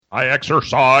I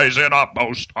exercise in a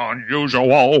most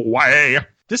unusual way.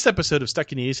 This episode of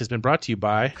Stuck in the 80s has been brought to you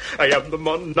by... I am the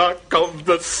monarch of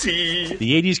the sea.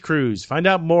 The 80s Cruise. Find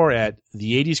out more at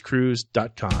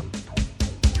the80scruise.com.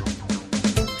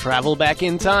 Travel back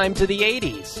in time to the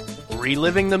 80s.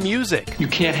 Reliving the music. You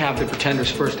can't have the Pretenders'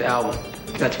 first album.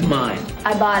 That's mine.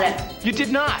 I bought it. You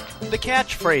did not. The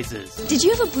catchphrases. Did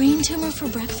you have a brain tumor for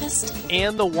breakfast?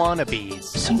 And the wannabes.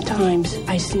 Sometimes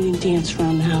I see you dance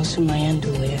around the house in my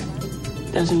underwear.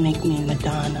 Doesn't make me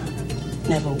Madonna.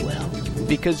 Never will.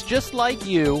 Because just like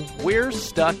you, we're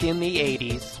stuck in the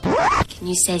 80s. Can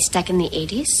you say stuck in the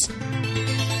 80s?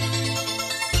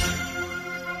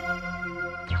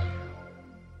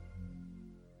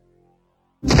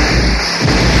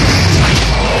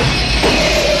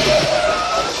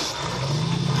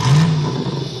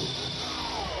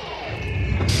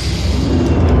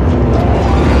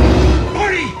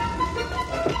 Marty!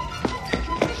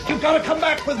 You've got to come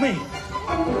back with me.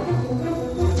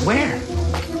 Where?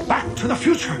 Back to the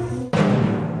future.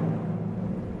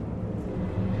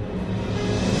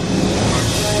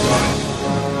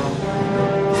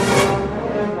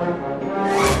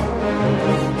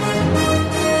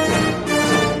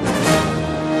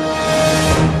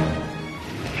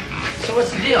 So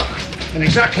what's the deal? In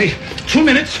exactly 2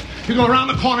 minutes, you go around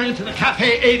the corner into the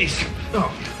Cafe 80s.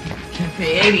 Oh,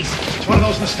 Cafe 80s. It's one of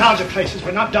those nostalgia places,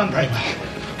 but not done very well.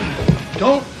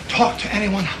 Don't talk to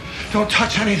anyone. Don't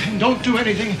touch anything. Don't do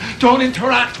anything. Don't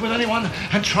interact with anyone.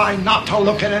 And try not to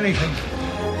look at anything.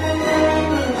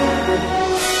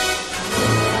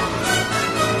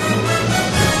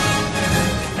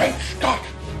 Great Scott!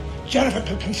 Jennifer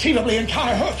could conceivably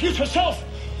encounter her future self.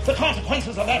 The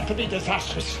consequences of that could be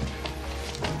disastrous.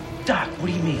 Doc, what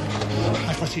do you mean?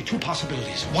 I foresee two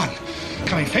possibilities. One,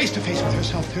 coming face to face with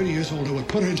herself 30 years older would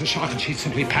put her into shock and she'd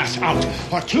simply pass out.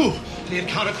 Or two, the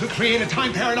encounter could create a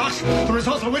time paradox, the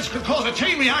result of which could cause a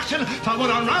chain reaction that would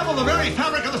unravel the very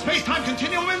fabric of the space-time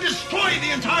continuum and destroy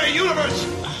the entire universe.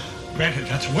 Granted,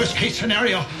 that's a worst-case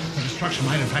scenario. The destruction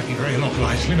might in fact be very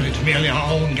localized, limited to merely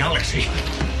our own galaxy.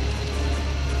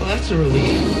 Well, that's a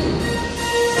relief.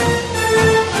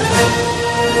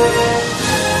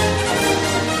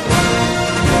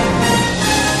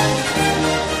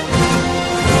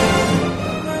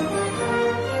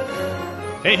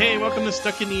 Hey, welcome to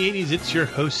Stuck in the 80s. It's your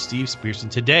host, Steve Spearson.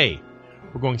 Today,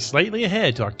 we're going slightly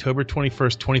ahead to October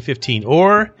 21st, 2015.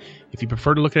 Or, if you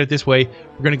prefer to look at it this way,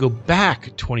 we're going to go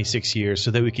back 26 years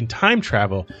so that we can time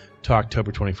travel to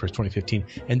October 21st, 2015.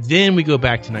 And then we go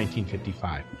back to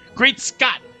 1955. Great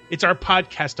Scott! It's our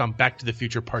podcast on Back to the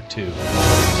Future Part 2.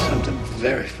 Something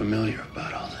very familiar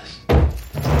about all this.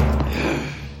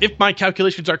 If my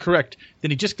calculations are correct, then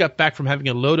he just got back from having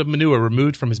a load of manure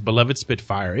removed from his beloved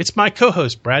Spitfire. It's my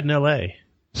co-host, Brad in L.A.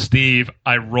 Steve,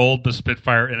 I rolled the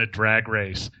Spitfire in a drag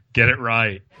race. Get it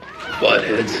right.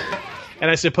 Buttheads.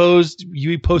 And I suppose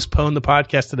you postponed the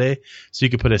podcast today so you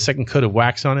could put a second coat of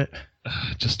wax on it?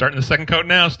 Just starting the second coat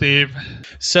now, Steve.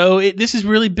 So this is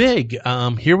really big.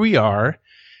 Here we are.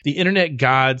 The internet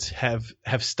gods have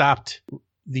stopped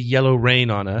the yellow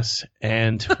rain on us,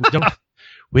 and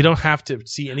we don't have to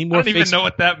see any more. I don't even know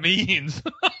what that means.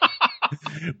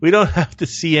 We don't have to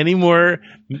see any more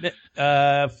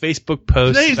Facebook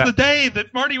posts. Today's the day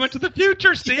that Marty went to the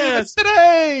future, Steve. Yes. It's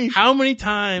today. How many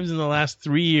times in the last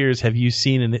 3 years have you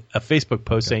seen a Facebook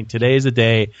post saying today is the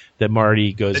day that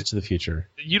Marty goes to the future?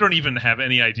 You don't even have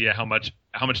any idea how much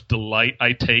delight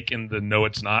I take in the "No,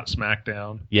 it's not"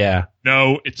 SmackDown. Yeah.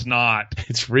 No, it's not.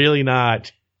 It's really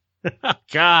not.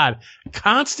 God,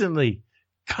 constantly.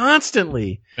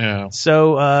 Yeah.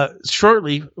 So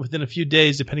shortly, within a few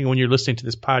days, depending on when you're listening to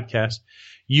this podcast,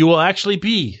 you will actually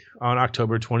be on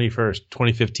October 21st,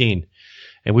 2015.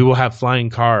 And we will have flying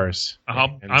cars.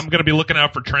 I'm going to be looking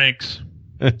out for Tranks,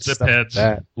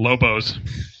 Zipheads, Lobos.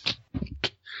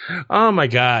 Oh, my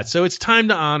God. So it's time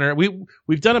to honor.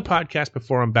 We've done a podcast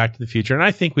before on Back to the Future, and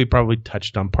I think we probably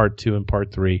touched on Part 2 and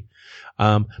Part 3.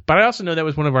 But I also know that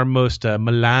was one of our most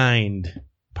maligned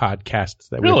podcasts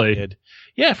that we did.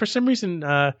 Yeah, for some reason,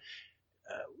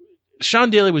 Sean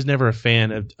Daly was never a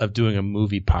fan of doing a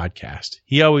movie podcast.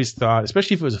 He always thought,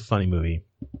 especially if it was a funny movie,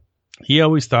 he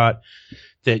always thought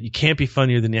that you can't be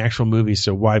funnier than the actual movie,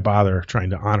 so why bother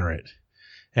trying to honor it?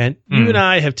 And you and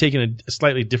I have taken a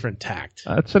slightly different tact.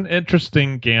 That's an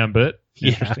interesting gambit.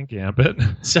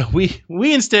 So we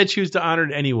instead choose to honor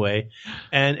it anyway,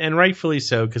 and rightfully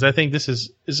so, because I think this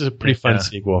is a pretty fun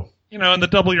sequel. You know, and the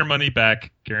double your money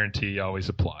back guarantee always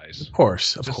applies. Of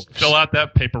course. Just fill out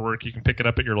that paperwork. You can pick it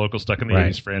up at your local Stuck in the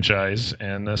 80s franchise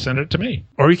and send it to me.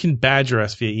 Or you can badger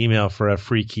us via email for a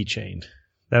free keychain.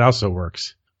 That also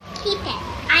works. Keep it.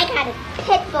 I got a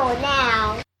Pitbull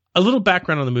now. A little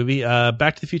background on the movie.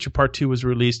 Back to the Future Part 2 was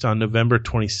released on November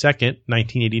 22nd,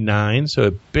 1989, so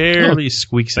it barely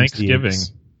squeaks into Thanksgiving.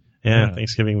 Yeah,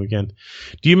 Thanksgiving weekend.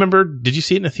 Do you remember, did you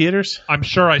see it in the theaters? I'm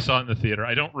sure I saw it in the theater.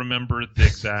 I don't remember the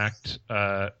exact,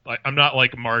 I'm not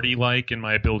like Marty-like in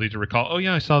my ability to recall, oh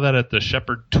yeah, I saw that at the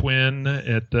Shepherd Twin.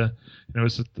 It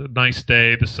was a nice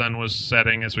day. The sun was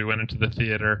setting as we went into the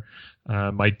theater.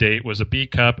 My date was a B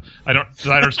cup.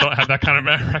 Designers don't have that kind of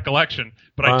recollection,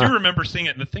 but I do remember seeing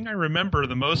it. And the thing I remember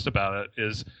the most about it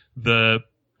is the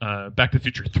Back to the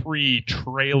Future 3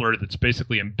 trailer that's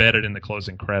basically embedded in the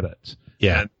closing credits.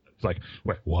 Yeah. And it's like,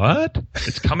 wait, what?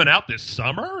 It's coming out this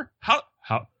summer? How?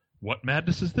 What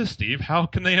madness is this, Steve? How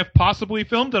can they have possibly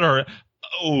filmed it? Or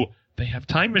they have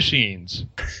time machines.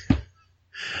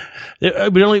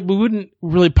 We wouldn't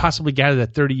really possibly gather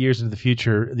that 30 years into the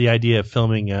future, the idea of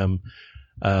filming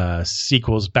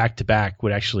sequels back to back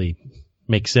would actually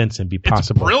make sense and be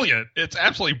possible. It's brilliant. It's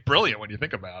absolutely brilliant when you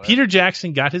think about it. Peter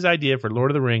Jackson got his idea for Lord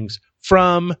of the Rings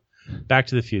from Back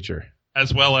to the Future,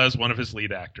 as well as one of his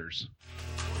lead actors.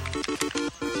 You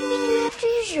mean you have to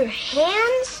use your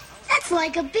hands? That's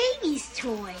like a baby's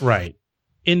toy. Right.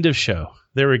 End of show.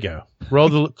 There we go. Roll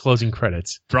the closing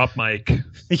credits. Drop mic.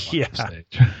 Yeah.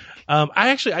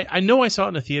 I know I saw it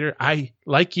in the theater.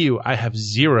 Like you, I have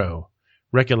zero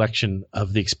recollection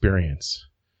of the experience.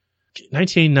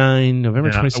 1989,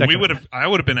 November 22nd. I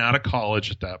would have been out of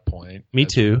college at that point. Me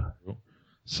too.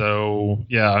 So,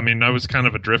 yeah, I mean, I was kind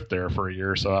of adrift there for a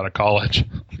year or so out of college.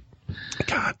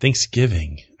 God,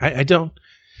 Thanksgiving. I don't,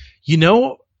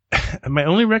 my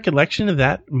only recollection of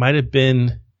that might have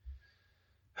been,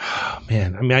 oh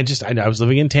man, I mean, I was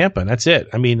living in Tampa and that's it.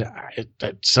 I mean,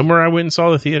 somewhere I went and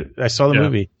saw the theater. I saw the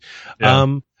movie.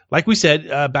 Yeah. Like we said,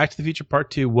 Back to the Future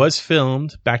Part 2 was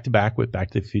filmed back to back with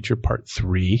Back to the Future Part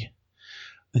 3.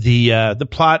 The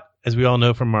plot, as we all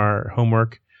know from our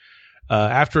homework,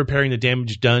 after repairing the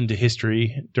damage done to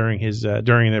history during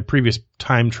their previous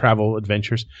time travel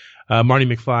adventures, Marty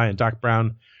McFly and Doc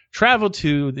Brown traveled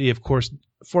to the, of course,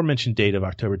 aforementioned date of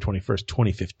October 21st,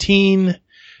 2015.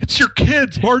 It's your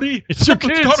kids, Marty.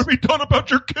 Something's got to be done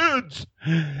about your kids.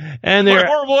 And their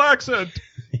horrible accent.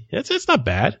 It's not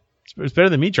bad. It's better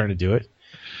than me trying to do it.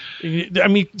 I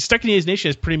mean, Stuck in the 80s Nation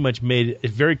has pretty much made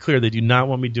it very clear they do not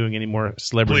want me doing any more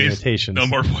celebrity imitations. No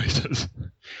more voices.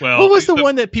 Well, what was the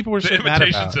one that people were so mad about? The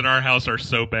imitations in our house are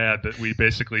so bad that we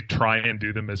basically try and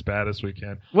do them as bad as we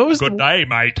can. What was Good day,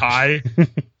 my tie.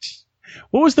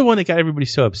 What was the one that got everybody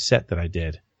so upset that I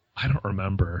did? I don't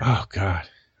remember. Oh God,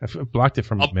 I blocked it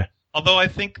from me. Although I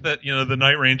think that the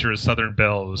Night Ranger as Southern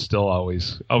Belle was still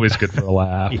always good for a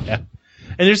laugh. Yeah.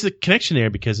 And there's the connection there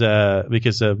because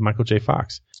of Michael J.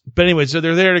 Fox. But anyway, so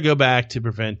they're there to go back to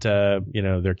prevent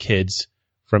their kids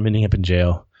from ending up in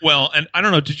jail. Well, and I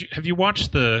don't know, have you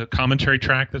watched the commentary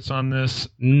track that's on this?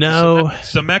 No.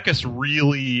 Zemeckis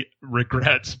really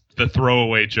regrets the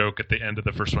throwaway joke at the end of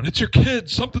the first one. It's your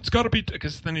kids. Something's got to be,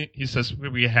 because then he says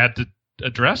we had to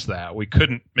address that. We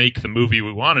couldn't make the movie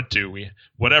we wanted to.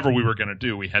 Whatever we were going to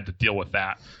do, we had to deal with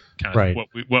that. Kind of right.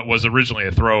 What was originally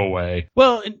a throwaway.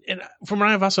 Well, and from what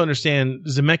I've also understand,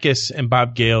 Zemeckis and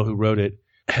Bob Gale, who wrote it,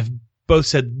 have both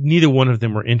said neither one of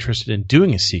them were interested in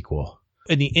doing a sequel.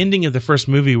 And the ending of the first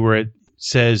movie where it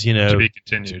says, to be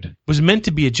continued, was meant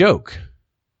to be a joke.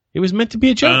 It was meant to be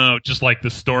a joke. Oh, just like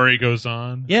the story goes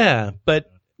on. Yeah,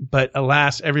 but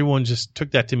alas, everyone just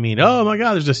took that to mean, oh my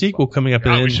God, there's a sequel coming up.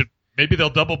 Maybe they'll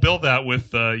double bill that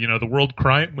with the World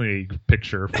Crime League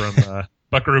picture from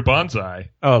Buckaroo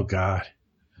Banzai. Oh God,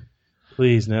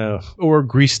 please no. Or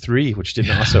Grease 3, which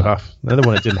didn't also have another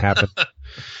one that didn't happen.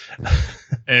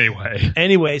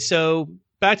 Anyway, so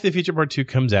Back to the Future Part 2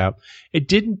 comes out. It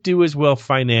didn't do as well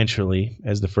financially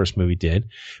as the first movie did,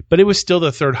 but it was still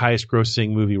the third highest grossing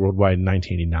movie worldwide in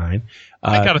 1989.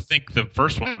 I got to think the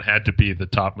first one had to be the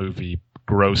top movie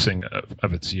grossing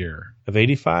of its year. Of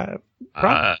 85?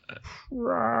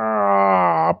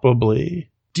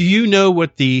 Probably. Do you know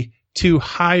what the two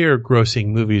higher grossing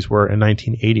movies were in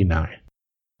 1989?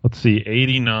 Let's see,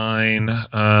 89.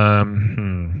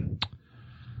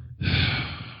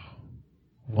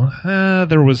 Well,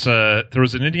 there was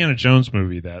an Indiana Jones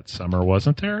movie that summer,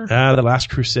 wasn't there? The Last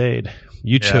Crusade.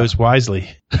 You chose wisely.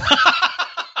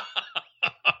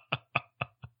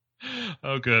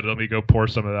 Oh, good. Let me go pour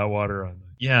some of that water on.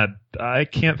 Yeah, I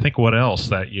can't think what else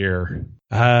that year.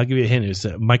 I'll give you a hint. It was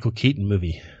a Michael Keaton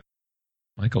movie.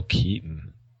 Michael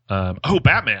Keaton.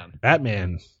 Batman.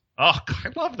 Batman. Oh,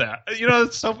 I love that.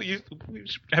 It's so.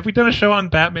 Have we done a show on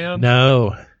Batman?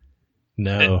 No.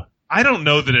 I don't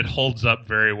know that it holds up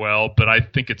very well, but I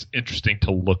think it's interesting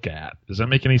to look at. Does that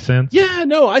make any sense? Yeah,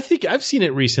 no, I think I've seen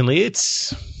it recently.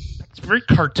 It's very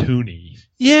cartoony.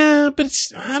 Yeah, but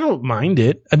I don't mind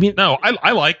it. I mean, no,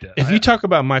 I liked it. If you talk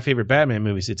about my favorite Batman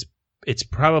movies, it's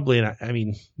probably, I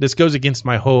mean, this goes against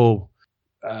my whole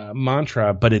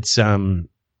mantra, but it's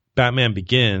Batman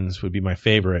Begins would be my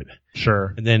favorite.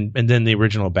 Sure. And then the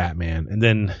original Batman, and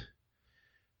then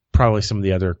probably some of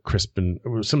the other Crispin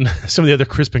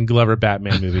Glover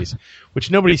Batman movies, which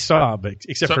nobody saw, but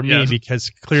except for me, because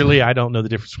clearly I don't know the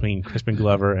difference between Crispin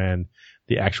Glover and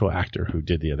the actual actor who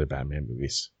did the other Batman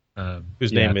movies.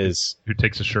 Whose name is who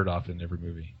takes his shirt off in every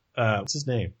movie. What's his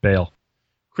name? Bale.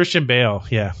 Christian Bale.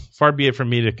 Yeah. Far be it from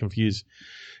me to confuse.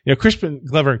 Crispin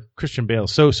Glover and Christian Bale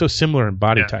so similar in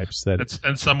body types that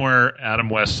and somewhere Adam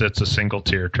West sits a single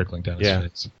tear trickling down his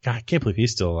face. God, I can't believe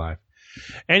he's still alive.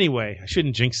 Anyway, I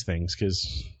shouldn't jinx things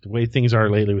because the way things are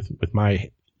lately with my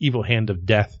evil hand of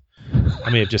death, I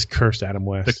may have just cursed Adam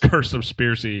West. The curse of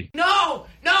Spearsy. No,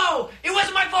 it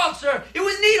wasn't my fault, sir. It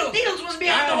was Needles. Needles was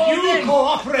behind the whole thing. You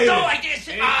cooperated. No, I didn't.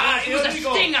 It was a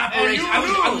sting operation. I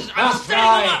was setting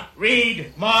him up.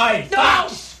 Read my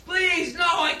facts. Please, no,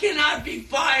 I cannot be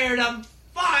fired. I'm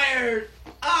fired.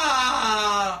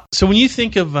 So when you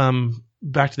think of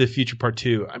Back to the Future Part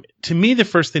 2, to me the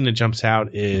first thing that jumps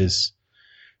out is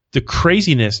the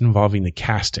craziness involving the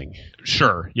casting.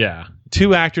 Sure, yeah.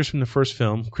 2 actors from the first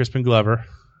film, Crispin Glover,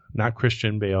 not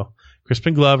Christian Bale,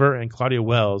 Crispin Glover and Claudia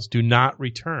Wells do not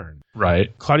return.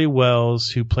 Right. Claudia Wells,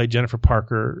 who played Jennifer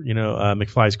Parker,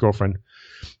 McFly's girlfriend,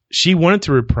 she wanted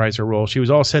to reprise her role. She was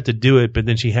all set to do it, but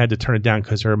then she had to turn it down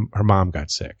because her mom got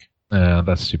sick.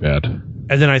 That's too bad. And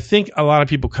then I think a lot of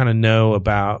people kind of know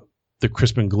about the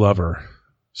Crispin Glover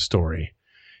story.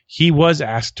 He was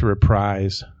asked to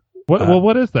reprise.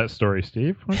 What is that story,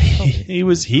 Steve? He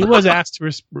was asked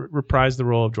to reprise the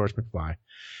role of George McFly.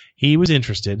 He was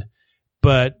interested,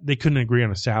 but they couldn't agree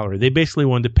on a salary. They basically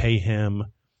wanted to pay him,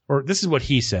 or this is what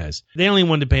he says, they only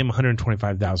wanted to pay him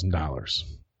 $125,000.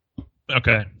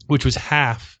 Okay. Which was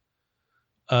half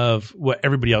of what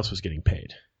everybody else was getting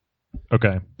paid.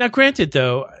 Okay. Now, granted,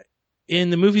 though, in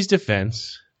the movie's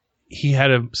defense, he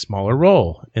had a smaller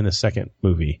role in the second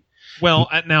movie. Well,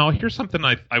 now here's something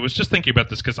I was just thinking about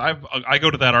this because I go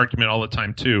to that argument all the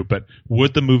time too. But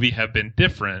would the movie have been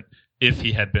different if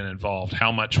he had been involved?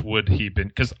 How much would he been?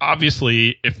 Because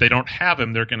obviously, if they don't have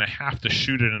him, they're going to have to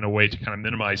shoot it in a way to kind of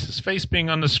minimize his face being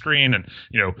on the screen. And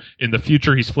in the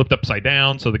future, he's flipped upside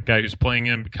down, so the guy who's playing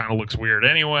him kind of looks weird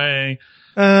anyway.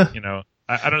 I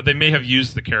don't. They may have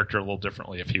used the character a little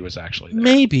differently if he was actually there.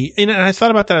 Maybe. And I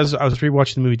thought about that as I was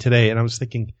rewatching the movie today, and I was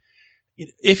thinking,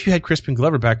 if you had Crispin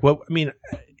Glover back,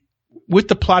 with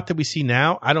the plot that we see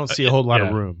now, I don't see a whole lot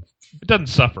of room. It doesn't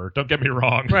suffer. Don't get me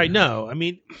wrong. Right. No. I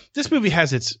mean, this movie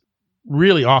has its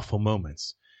really awful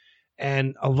moments.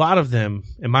 And a lot of them,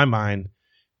 in my mind,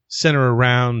 center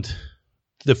around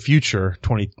the future,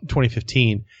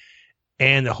 2015,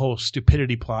 and the whole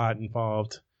stupidity plot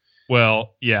involved.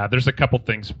 Well, yeah, there's a couple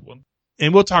things.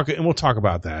 And we'll talk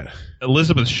about that.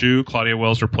 Elizabeth Shue, Claudia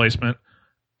Wells' replacement.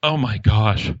 Oh my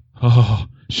gosh. Oh,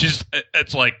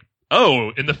 it's like, oh,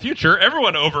 in the future,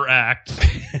 everyone overacts.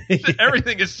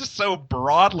 Everything is just so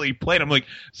broadly played. I'm like,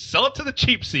 sell it to the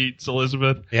cheap seats,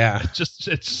 Elizabeth. Yeah.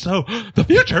 It's so, the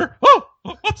future? Oh,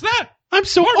 what's that? I'm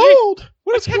so old.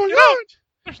 What is going on?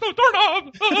 There's no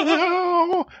doorknob.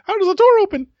 How does the door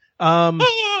open?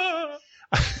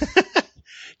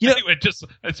 Anyway,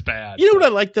 it's bad. You know what I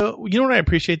like, though? You know what I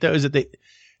appreciate, though, is that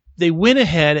they went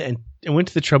ahead and went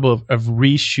to the trouble of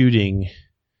reshooting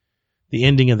the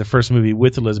ending of the first movie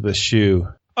with Elizabeth Shue.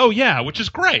 Oh, yeah, which is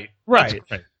great. Right. That's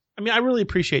great. I mean, I really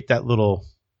appreciate that little,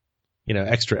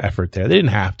 extra effort there. They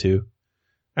didn't have to.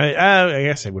 I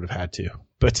guess they would have had to.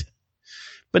 But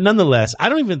nonetheless, I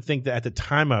don't even think that at the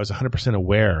time I was 100%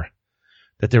 aware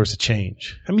that there was a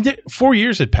change. I mean, 4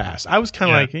 years had passed. I was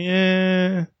kind of like,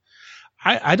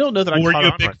 I don't know that I caught on. Were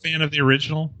you a big fan of the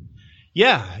original?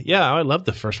 Yeah, I loved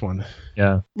the first one.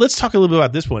 Yeah. Let's talk a little bit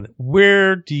about this one.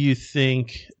 Where do you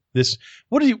think this?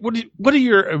 What are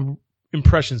your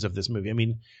impressions of this movie? I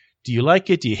mean, do you like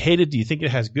it? Do you hate it? Do you think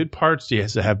it has good parts? Do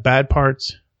it have bad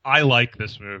parts? I like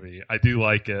this movie. I do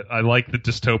like it. I like the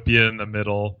dystopia in the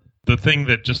middle. The thing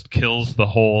that just kills the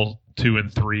whole 2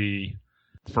 and 3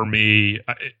 for me,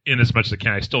 in as much as I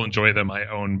can, I still enjoy them. I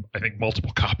own, I think,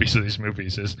 multiple copies of these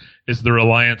movies. Is the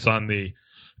reliance on the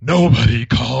nobody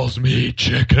calls me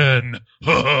chicken.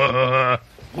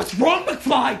 What's wrong,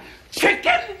 McFly?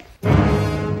 Chicken?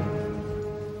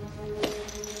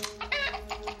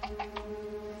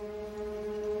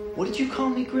 What did you call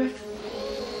me, Griff?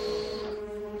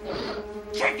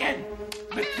 Chicken!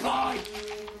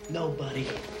 McFly! Nobody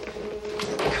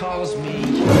calls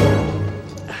me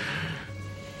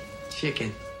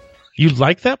Chicken. You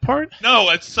like that part? No,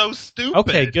 it's so stupid.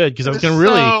 Okay, good, because I was going to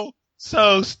really...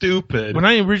 So stupid.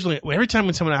 Every time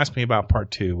when someone asks me about part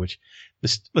 2, which,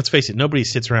 let's face it, nobody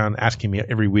sits around asking me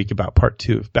every week about part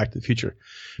 2 of Back to the Future.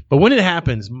 But when it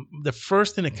happens, the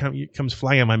first thing that comes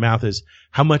flying out of my mouth is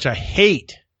how much I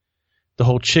hate the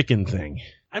whole chicken thing.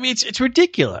 I mean, it's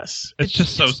ridiculous. It's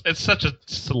such a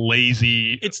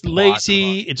lazy. It's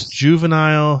lazy. It's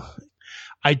juvenile.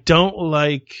 I don't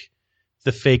like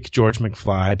the fake George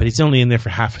McFly, but he's only in there for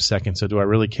half a second. So do I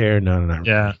really care? No, not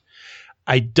really. Yeah.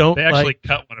 I don't. They actually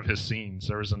cut one of his scenes.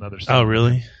 There was another scene. Oh,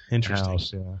 really? Interesting.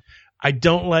 House, yeah. I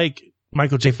don't like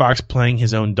Michael J. Fox playing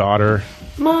his own daughter.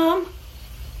 Mom,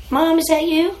 is that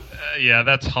you? Yeah,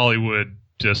 that's Hollywood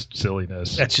just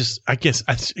silliness. That's just, I guess,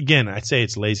 I'd say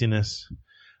it's laziness.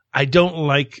 I don't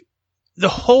like the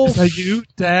whole. Is that you,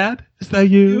 Dad? Is that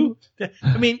you?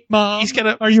 I mean, Mom, he's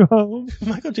got are you home?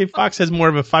 Michael J. Fox has more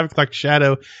of a 5 o'clock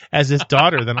shadow as his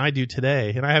daughter than I do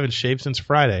today, and I haven't shaved since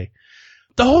Friday.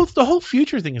 The whole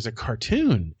future thing is a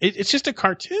cartoon. It's just a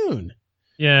cartoon.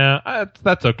 Yeah,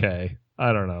 that's okay.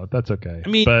 I don't know. That's okay. I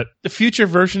mean, but the future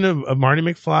version of Marty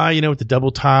McFly, with the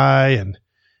double tie, and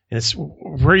it's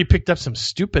where he picked up some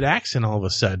stupid accent all of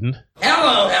a sudden.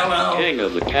 Hello. King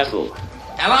of the castle.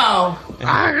 Hello.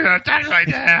 I'm gonna attack my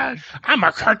dad. I'm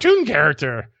a cartoon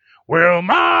character.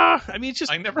 Wilma. I mean, it's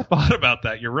just. I never thought about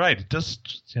that. You're right. It does.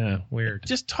 Yeah, weird.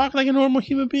 Just talk like a normal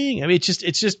human being. I mean,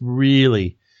 it's just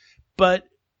really. But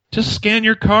just scan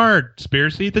your card,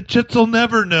 Spearsy. The chits will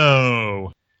never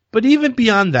know. But even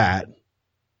beyond that,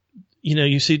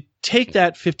 you see, take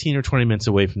that 15 or 20 minutes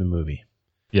away from the movie.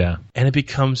 Yeah. And it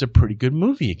becomes a pretty good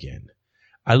movie again.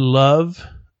 I love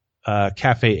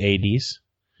Cafe 80s.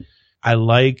 I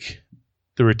like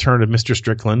the return of Mr.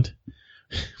 Strickland.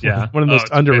 Yeah. One of the most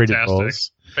underrated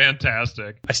roles.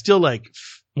 Fantastic. I still want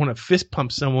to fist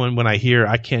pump someone when I hear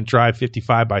I Can't Drive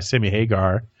 55 by Sammy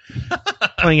Hagar.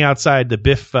 Playing outside the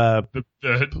Biff the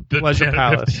Pleasure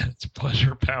Palace. It's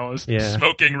Pleasure Palace. Yeah.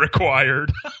 Smoking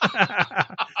required.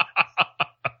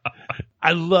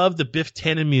 I love the Biff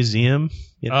Tannen Museum.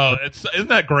 Oh, isn't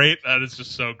that great? That is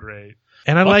just so great.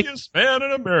 And I like man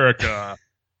in America.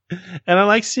 And I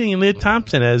like seeing Lynn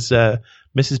Thompson as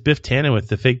Mrs. Biff Tannen with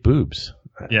the fake boobs.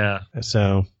 Yeah.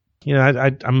 So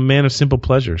I'm a man of simple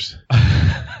pleasures.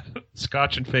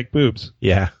 Scotch and fake boobs.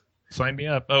 Yeah. Sign me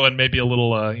up. Oh, and maybe a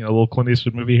little Clint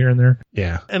Eastwood movie here and there.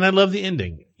 Yeah. And I love the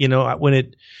ending. I'm going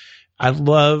to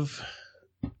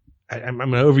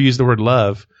overuse the word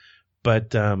love, but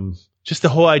just the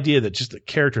whole idea that just the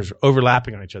characters are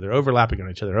overlapping on each other.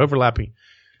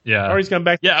 Yeah. Or he's gone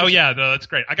back. Yeah. Oh, yeah. No, that's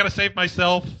great. I got to save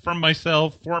myself from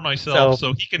myself for myself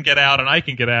so he can get out and I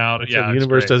can get out. Yeah. The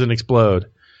universe doesn't explode.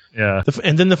 Yeah.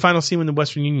 And then the final scene when the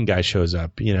Western Union guy shows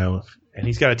up, and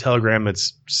he's got a telegram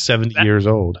that's 70 years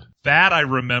old. That I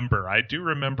remember. I do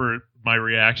remember my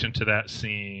reaction to that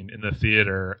scene in the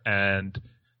theater and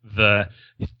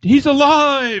he's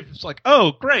alive. It's like,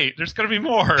 oh, great. There's going to be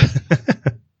more.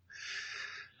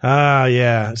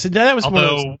 Yeah. So that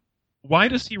was why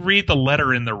does he read the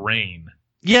letter in the rain?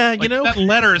 Yeah, that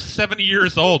letter is 70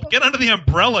 years old. Get under the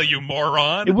umbrella, you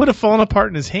moron. It would have fallen apart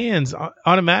in his hands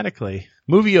automatically.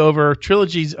 Movie over.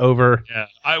 Trilogy's over. Yeah.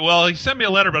 He sent me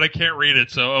a letter, but I can't read it.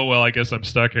 So, I guess I'm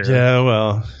stuck here. Yeah.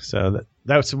 Well, so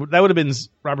that would have been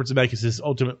Robert Zemeckis'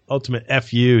 ultimate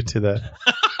FU to the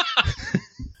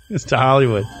to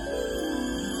Hollywood.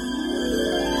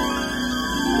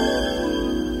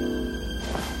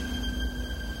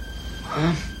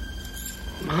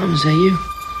 Mom, is that you?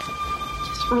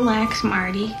 Just relax,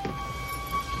 Marty.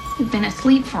 You've been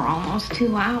asleep for almost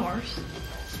 2 hours.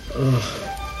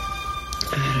 Oh.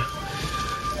 I had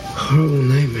a horrible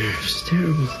nightmare. It was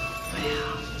terrible.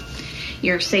 Well,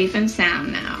 you're safe and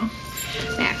sound now.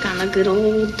 Back on the good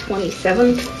old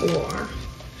 27th floor.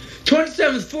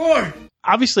 27th floor!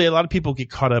 Obviously, a lot of people get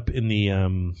caught up in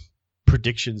the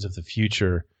predictions of the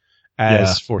future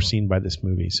as foreseen by this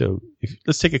movie. So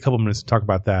let's take a couple minutes to talk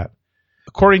about that.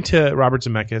 According to Robert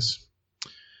Zemeckis,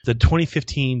 the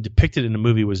 2015 depicted in the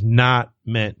movie was not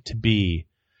meant to be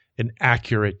an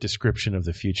accurate description of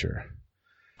the future.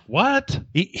 What?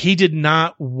 He did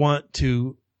not want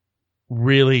to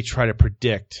really try to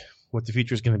predict what the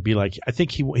future is going to be like. I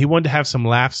think he wanted to have some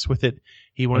laughs with it.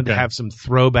 He wanted to have some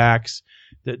throwbacks.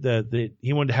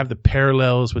 He wanted to have the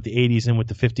parallels with the 80s and with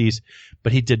the 50s,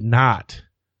 but he did not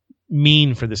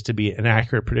mean for this to be an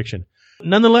accurate prediction.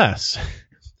 Nonetheless,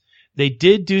 they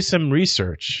did do some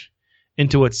research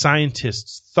into what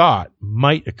scientists thought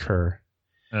might occur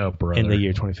in the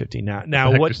year 2015.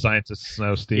 Now what do scientists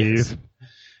know, Steve? Yes.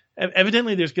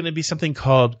 Evidently, there's going to be something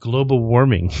called global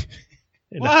warming.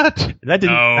 What? That did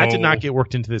not get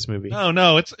worked into this movie.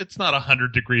 No, it's not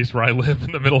 100 degrees where I live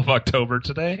in the middle of October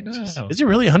today. No. Is it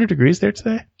really 100 degrees there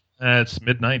today? It's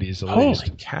mid-90s at Holy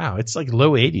least. cow! It's like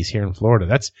low 80s here in Florida.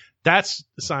 That's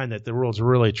the sign that the world's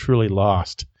really truly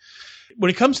lost.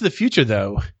 When it comes to the future,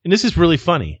 though, and this is really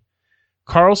funny,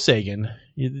 Carl Sagan,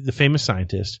 the famous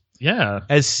scientist,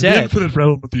 has said the infinite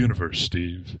realm of the universe,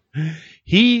 Steve.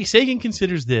 Sagan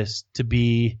considers this to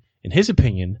be, in his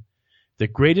opinion, the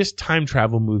greatest time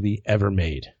travel movie ever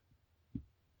made.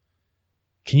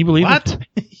 Can you believe it?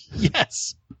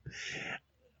 Yes.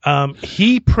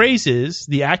 He praises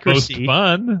the accuracy. Most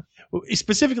fun.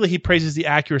 Specifically, he praises the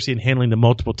accuracy in handling the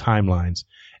multiple timelines,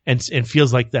 and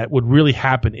feels like that would really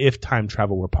happen if time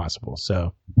travel were possible.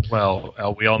 So,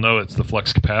 well, we all know it's the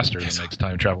flux capacitor that makes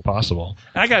time travel possible.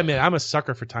 I gotta admit, I'm a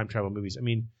sucker for time travel movies. I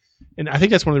mean, and I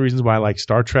think that's one of the reasons why I like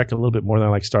Star Trek a little bit more than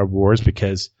I like Star Wars,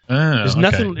 because there's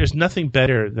nothing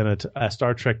better than a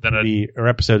Star Trek movie or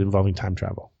episode involving time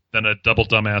travel. Than a double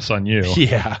dumbass on you.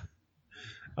 Yeah.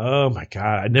 Oh my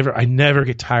God! I never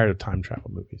get tired of time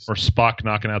travel movies. Or Spock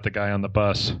knocking out the guy on the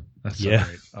bus. That's so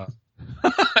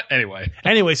great.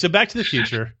 Anyway, so Back to the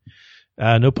Future.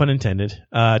 No pun intended.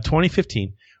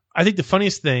 2015. I think the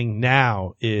funniest thing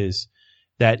now is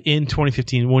that in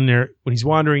 2015, when he's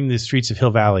wandering the streets of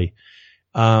Hill Valley,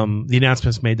 the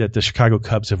announcement's made that the Chicago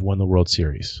Cubs have won the World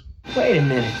Series. Wait a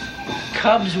minute.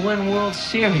 Cubs win World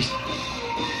Series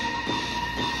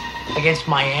against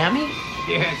Miami?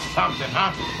 Yeah, it's something,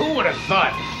 huh? Who would have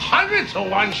thought? 100 to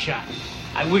 1 shot.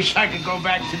 I wish I could go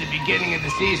back to the beginning of the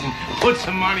season, put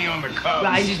some money on the Cubs.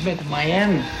 I just meant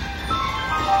Miami.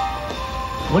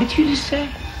 What did you just say?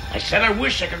 I said I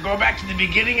wish I could go back to the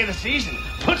beginning of the season,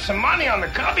 put some money on the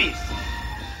Cubbies.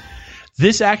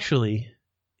 This actually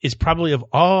is probably, of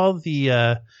all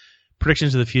the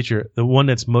predictions of the future, the one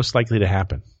that's most likely to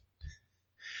happen.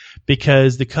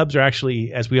 Because the Cubs are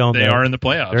actually, as we all know, they are in the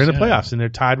playoffs. They're in the playoffs, and they're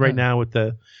tied right now with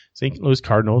the St. Louis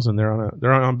Cardinals, and they're on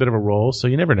a bit of a roll. So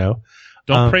you never know.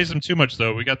 Don't praise them too much,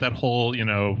 though. We got that whole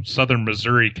Southern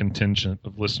Missouri contingent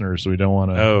of listeners, so we don't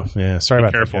want to. Oh yeah, sorry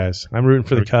about that, guys. I'm rooting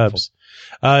for the Cubs.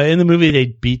 In the movie, they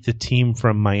beat the team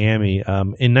from Miami. In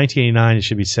 1989, it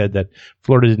should be said that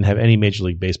Florida didn't have any Major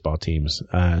League Baseball teams.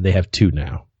 They have 2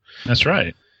 now. That's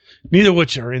right. Neither of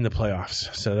which are in the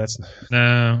playoffs. So that's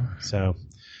no. So.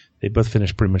 They both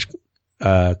finished pretty much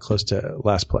close to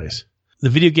last place.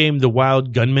 The video game, The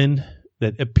Wild Gunman,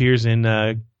 that appears in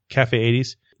Cafe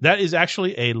 80s, that is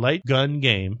actually a light gun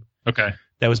game. Okay.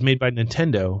 That was made by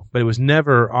Nintendo, but it was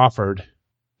never offered.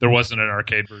 There wasn't an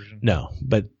arcade version? No,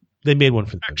 but they made one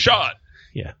for the shot.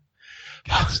 Yeah.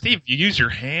 God, Steve, you use your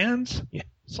hands? Yeah.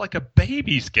 It's like a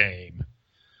baby's game.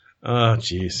 Oh,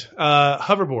 jeez.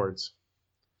 Hoverboards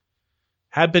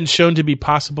have been shown to be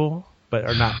possible, but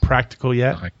are not practical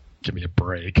yet. Give me a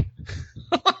break.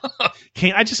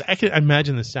 I can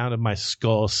imagine the sound of my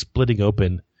skull splitting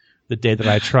open the day that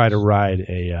I try to ride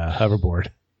a hoverboard.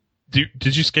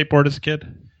 Did you skateboard as a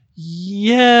kid?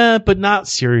 Yeah, but not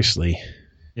seriously.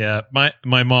 Yeah, my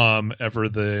mom, ever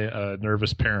the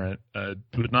nervous parent,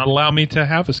 would not allow me to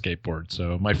have a skateboard.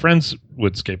 So my friends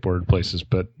would skateboard places,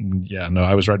 but yeah, no,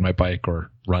 I was riding my bike or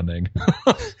running.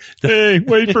 Hey,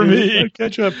 wait for me!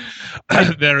 Catch up.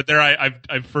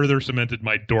 I've further cemented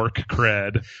my dork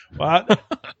cred. Well,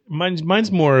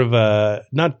 mine's more of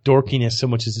not dorkiness so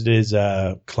much as it is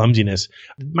clumsiness.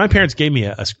 My parents gave me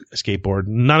a skateboard,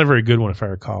 not a very good one if I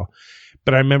recall,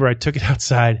 but I remember I took it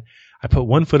outside. I put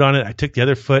one foot on it, I took the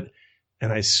other foot,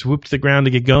 and I swooped the ground to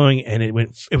get going, and it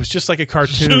was just like a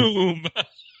cartoon. Zoom!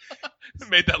 It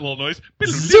made that little noise. The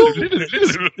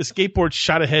skateboard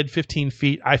shot ahead 15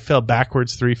 feet. I fell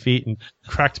backwards 3 feet and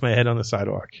cracked my head on the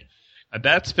sidewalk. And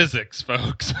that's physics,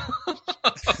 folks.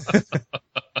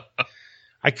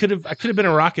 I could have been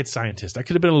a rocket scientist. I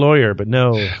could have been a lawyer, but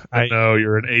no. No,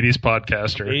 you're an 80s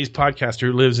podcaster. 80s podcaster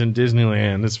who lives in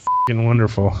Disneyland. It's fucking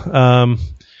wonderful.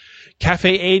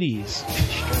 Cafe 80s.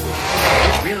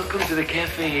 Welcome to the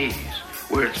Cafe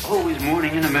 80s, where it's always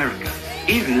morning in America,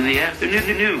 even in the afternoon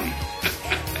to noon.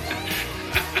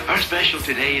 Our special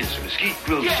today is mesquite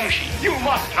grilled sushi. You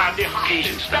must have the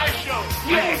Cajun special.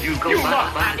 Where you go, you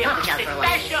must have the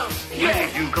special. Where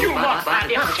you go, you must have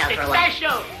the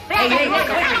special. Hey.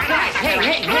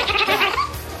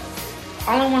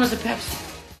 All I want is a Pepsi.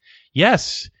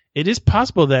 Yes, it is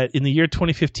possible that in the year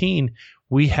 2015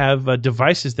 we have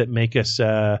devices that make us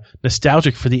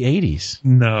nostalgic for the 80s.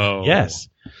 No. Yes.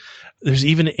 There's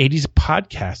even 80s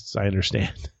podcasts, I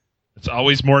understand. It's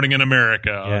always morning in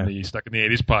America on the Stuck in the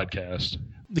 80s podcast.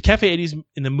 the Cafe 80s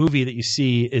in the movie that you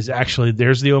see is actually,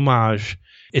 there's the homage.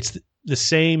 It's the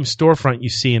same storefront you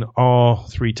see in all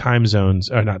three time zones,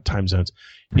 or not time zones,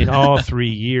 in all 3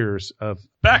 years of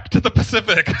Back to the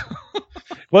Pacific.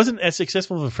 Wasn't as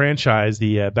successful of a franchise,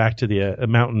 the Back to the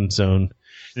Mountain Zone.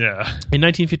 Yeah. In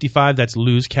 1955, that's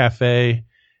Lou's Cafe.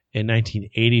 In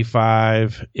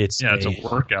 1985, it's a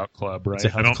workout club, right? It's a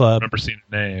health I don't club. remember seeing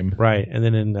the name. Right. And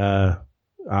then in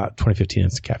 2015,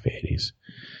 it's the Cafe 80s.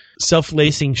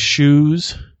 Self-lacing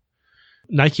shoes.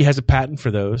 Nike has a patent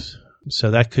for those,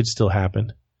 so that could still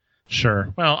happen.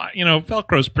 Sure. Well,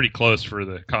 Velcro's pretty close for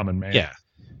the common man. Yeah.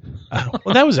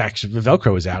 Well, that was actually,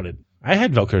 Velcro was outed. I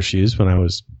had Velcro shoes when I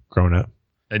was growing up.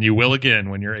 And you will again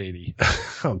when you're 80.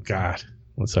 Oh, God.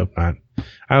 Let's hope not.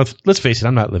 Let's face it,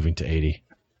 I'm not living to 80.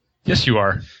 Yes, you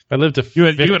are. If I lived to you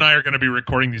and I are going to be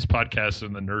recording these podcasts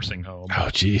in the nursing home. Oh,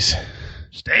 jeez.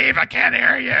 Steve, I can't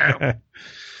hear you.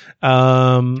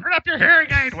 Turn up your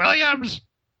hearing aid, Williams.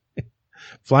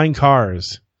 Flying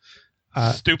cars.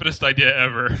 Stupidest idea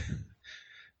ever.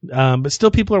 But still,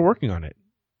 people are working on it.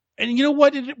 And you know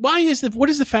what? What is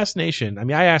the fascination? I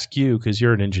mean, I ask you because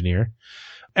you're an engineer.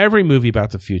 Every movie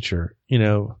about the future,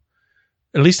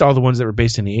 at least all the ones that were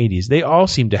based in the 80s, they all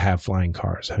seem to have flying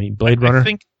cars. I mean, Blade Runner.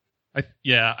 I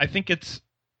think it's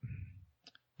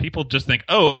people just think,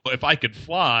 oh, if I could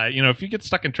fly, if you get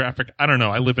stuck in traffic, I don't know.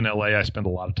 I live in LA. I spend a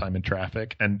lot of time in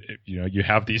traffic, and you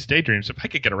have these daydreams. If I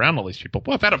could get around all these people,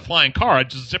 well, if I had a flying car, I'd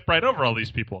just zip right over all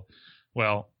these people.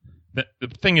 Well, the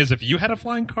thing is, if you had a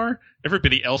flying car,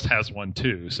 everybody else has one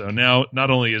too. So now,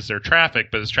 not only is there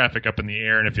traffic, but there's traffic up in the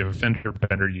air, and if you have a fender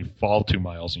bender, you fall 2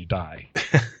 miles and you die.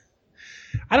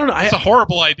 I don't know. It's a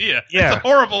horrible idea. Yeah. It's a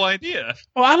horrible idea.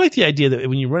 Well, I like the idea that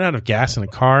when you run out of gas in a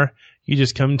car, you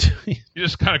just come to you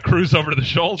just kind of cruise over to the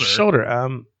shoulder.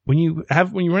 When you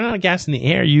run out of gas in the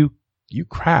air, you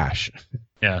crash.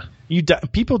 Yeah.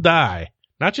 People die.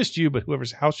 Not just you, but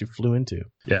whoever's house you flew into.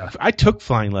 Yeah. I took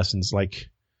flying lessons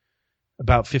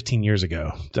about 15 years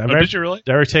ago. Did you really?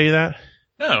 Did I ever tell you that?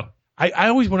 No. I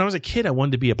always, when I was a kid, I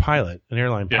wanted to be a pilot, an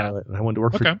airline pilot, and I wanted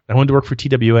to work for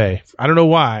TWA. I don't know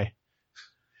why,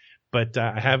 but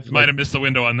I have. You might have missed the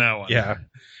window on that one. Yeah.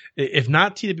 If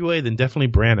not TWA, then definitely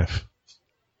Braniff.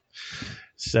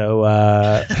 So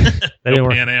no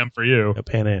Pan Am for you. No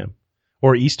Pan Am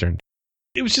or Eastern.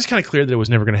 It was just kind of clear that it was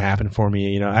never going to happen for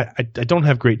me. I don't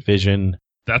have great vision.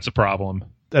 That's a problem.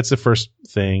 That's the first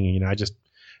thing.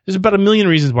 There's about a million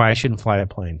reasons why I shouldn't fly a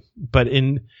plane. But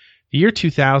in the year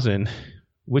 2000,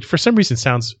 which for some reason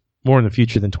sounds more in the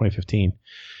future than 2015,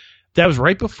 that was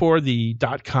right before the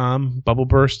 .com bubble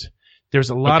burst. There's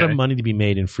a lot of money to be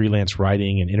made in freelance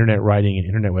writing and internet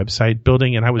website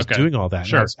building, and I was doing all that.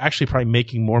 Sure. I was actually probably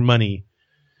making more money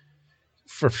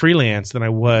for freelance than I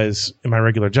was in my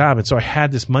regular job. And so I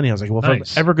had this money. I was like, well, if I'm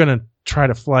ever going to try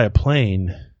to fly a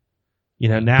plane,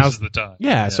 now's the time.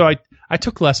 Yeah. So I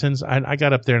took lessons. I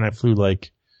got up there and I flew 5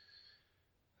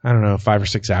 or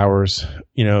 6 hours,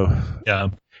 Yeah.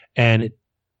 And it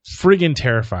friggin'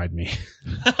 terrified me.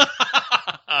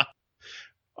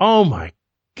 Oh my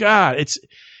God. It's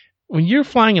when you're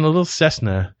flying in a little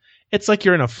Cessna, it's like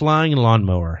you're in a flying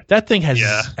lawnmower. That thing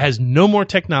has no more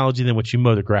technology than what you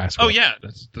mow the grass with. Oh yeah.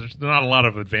 There's not a lot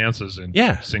of advances in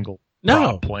single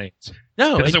planes.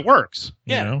 No. Because it works.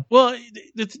 Yeah. Well,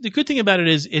 the good thing about it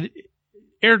is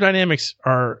aerodynamics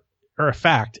are a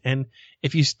fact. And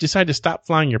if you decide to stop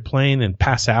flying your plane and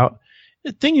pass out,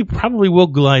 the thing you probably will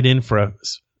glide in for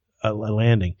a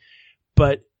landing.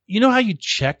 But you know how you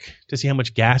check to see how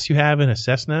much gas you have in a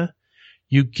Cessna?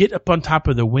 You get up on top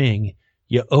of the wing,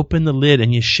 you open the lid,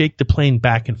 and you shake the plane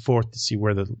back and forth to see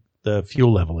where the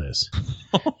fuel level is.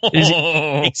 It is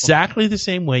exactly the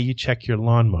same way you check your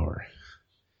lawnmower.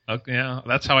 Yeah,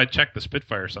 that's how I check the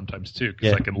Spitfire sometimes too,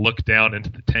 because I can look down into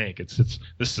the tank.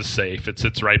 This is safe. It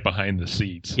sits right behind the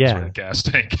seats. Yeah, where the gas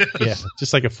tank is. Yeah,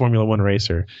 just like a Formula One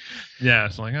racer. Yeah,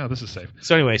 it's like, oh, this is safe.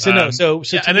 So anyway, so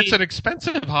and it's an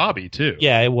expensive hobby too.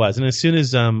 Yeah, it was. And as soon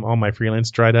as all my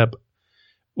freelance dried up,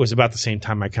 was about the same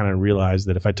time I kind of realized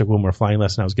that if I took one more flying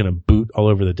lesson, I was going to boot all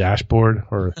over the dashboard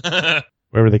or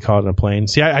whatever they call it in a plane.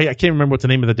 See, I can't remember what the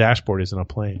name of the dashboard is in a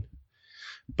plane.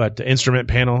 But the instrument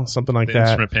panel, something like that.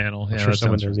 Instrument panel. Yeah, I'm sure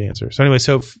someone knows the answer. So anyway,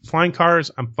 flying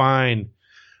cars, I'm fine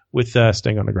with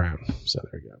staying on the ground. So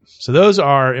there you go. So those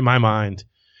are, in my mind,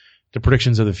 the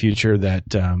predictions of the future that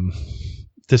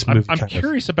this movie. I'm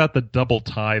curious about the double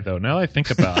tie, though. Now that I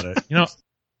think about it,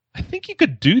 I think you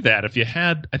could do that if you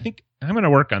had. I think I'm going to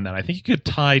work on that. I think you could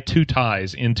tie two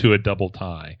ties into a double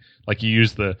tie. Like you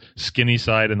use the skinny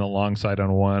side and the long side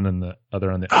on one, and the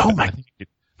other on the other.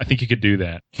 I think you could do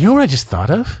that. You know what I just thought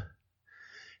of?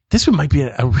 This might be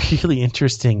a really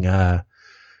interesting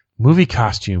movie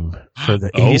costume for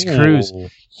the 80s cruise.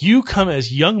 You come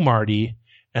as young Marty,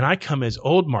 and I come as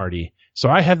old Marty. So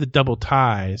I have the double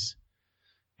ties,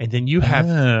 and then you have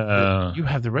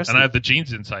the rest. And I have the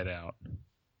jeans inside out.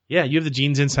 Yeah, you have the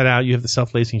jeans inside out. You have the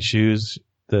self-lacing shoes.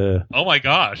 Oh my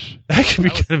gosh, that could be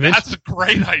kind of that's a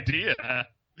great idea.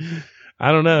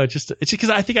 I don't know. It's just because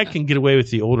I think I can get away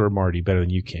with the older Marty better than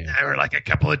you can. We're like a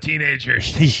couple of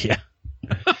teenagers. Yeah.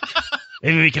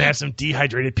 Maybe we can have some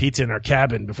dehydrated pizza in our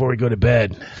cabin before we go to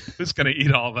bed. Who's going to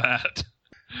eat all that?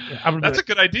 That's a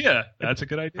good idea. That's a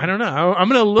good idea. I don't know. I'm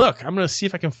going to look. I'm going to see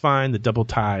if I can find the double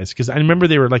ties because I remember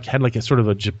they were had a sort of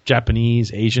a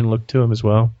Japanese Asian look to them as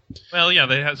well. Well, yeah,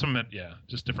 they had some,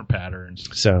 just different patterns.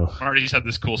 So Marty's had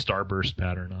this cool starburst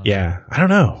pattern on. Yeah, I don't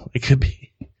know. It could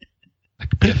be. That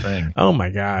could be a thing. Oh my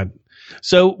God.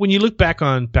 So when you look back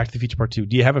on Back to the Future Part 2,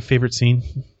 do you have a favorite scene?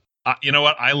 You know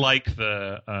what? I like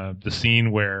the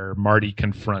scene where Marty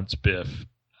confronts Biff.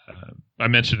 I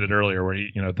mentioned it earlier, where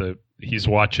he's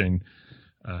watching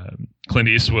Clint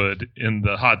Eastwood in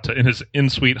the in his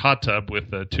in-suite hot tub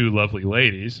with two lovely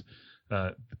ladies,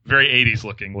 very 80s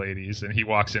looking ladies, and he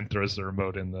walks in, throws the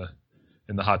remote in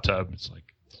the hot tub. It's like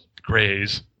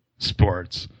Gray's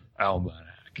Sports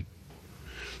Almanac.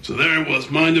 So there I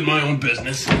was, minding my own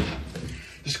business.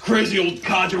 This crazy old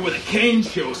codger with a cane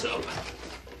shows up.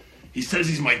 He says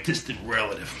he's my distant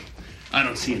relative. I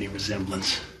don't see any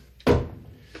resemblance.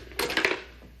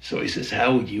 So he says,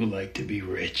 how would you like to be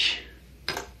rich?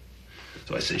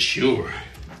 So I said, sure.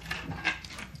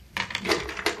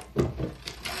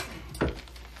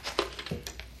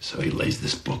 So he lays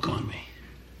this book on me.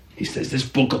 He says, this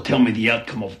book will tell me the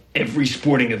outcome of every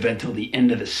sporting event till the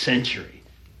end of the century.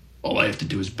 All I have to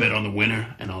do is bet on the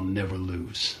winner, and I'll never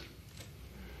lose.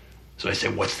 So I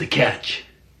said, what's the catch?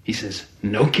 He says,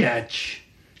 no catch,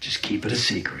 just keep it a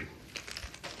secret.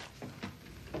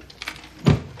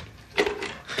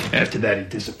 After that, he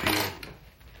disappeared.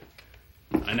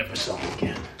 I never saw him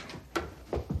again.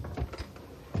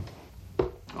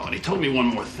 Oh, and he told me one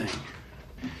more thing.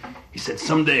 He said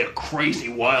someday a crazy,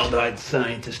 wild-eyed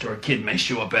scientist or a kid may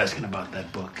show up asking about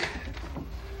that book.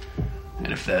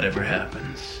 And if that ever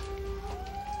happens...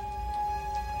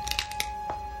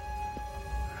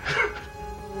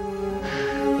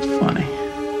 Funny.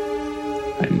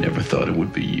 I never thought it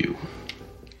would be you.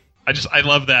 I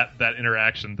love that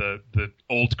interaction. The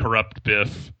old corrupt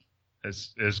Biff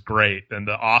is great, and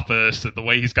the office, the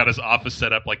way he's got his office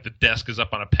set up, like the desk is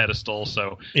up on a pedestal.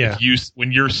 So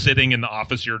when you're sitting in the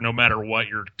office, you're no matter what,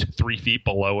 you're 3 feet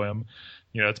below him.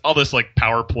 It's all this like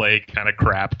power play kind of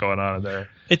crap going on in there.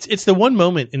 It's the one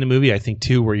moment in the movie I think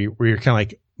too where you're kind of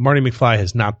like Marty McFly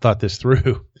has not thought this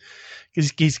through.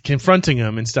 He's confronting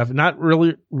him and stuff, not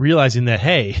really realizing that,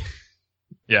 hey,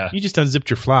 you just unzipped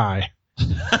your fly.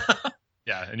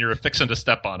 Yeah, and you're fixing to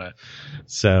step on it.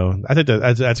 So I think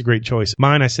that's a great choice.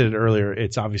 Mine, I said it earlier,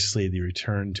 it's obviously the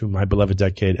return to my beloved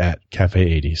decade at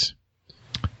Cafe 80s.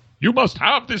 You must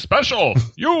have the special.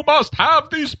 You must have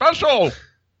the special.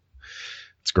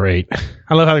 It's great.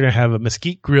 I love how they're going to have a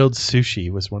mesquite grilled sushi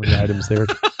was one of the items there.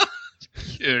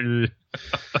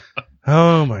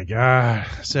 Oh my God.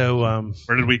 So,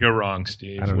 where did we go wrong,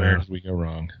 Steve? Where did we go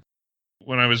wrong?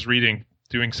 When I was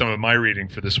doing some of my reading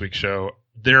for this week's show,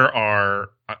 there are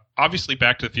obviously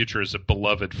Back to the Future is a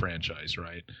beloved franchise,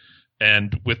 right?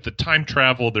 And with the time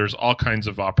travel, there's all kinds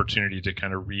of opportunity to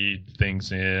kind of read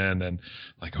things in and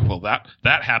like, oh, well, that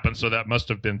happened, so that must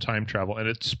have been time travel. And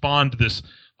it spawned this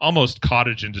almost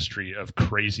cottage industry of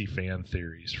crazy fan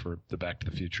theories for the Back to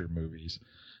the Future movies.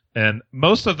 And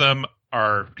most of them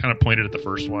are kind of pointed at the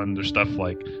first one. There's stuff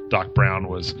like Doc Brown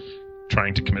was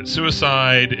trying to commit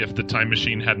suicide. If the time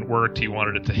machine hadn't worked, he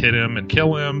wanted it to hit him and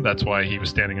kill him. That's why he was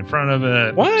standing in front of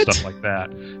it. What? Stuff like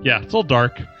that. Yeah, it's a little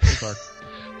dark.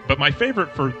 But my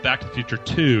favorite for Back to the Future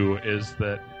 2 is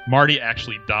that Marty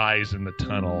actually dies in the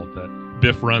tunnel that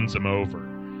Biff runs him over.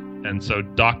 And so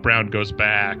Doc Brown goes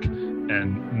back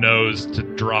and knows to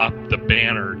drop the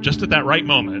banner just at that right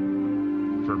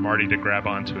moment for Marty to grab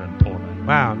onto and pull him in.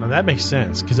 Wow, now that makes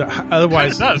sense. Because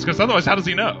otherwise... It does, because otherwise how does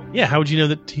he know? Yeah, how would you know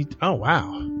that he... Oh,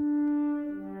 wow.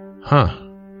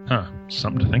 Huh.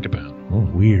 Something to think about. Oh,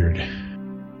 weird.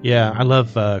 Yeah, I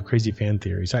love crazy fan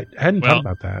theories. I hadn't thought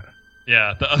about that.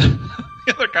 Yeah, the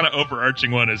other kind of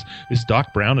overarching one is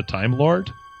Doc Brown a Time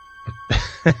Lord?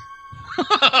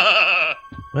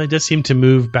 Well, he does seem to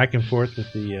move back and forth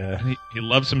with the... He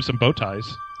loves him some bow ties.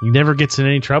 He never gets in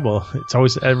any trouble. It's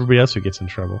always everybody else who gets in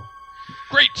trouble.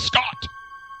 Great Scott!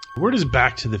 Where does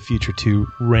Back to the Future 2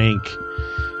 rank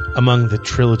among the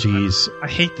trilogies? I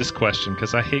hate this question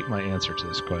because I hate my answer to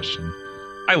this question.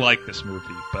 I like this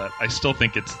movie, but I still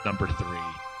think it's number 3.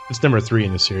 It's number 3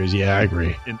 in the series. Yeah, I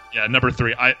agree. Number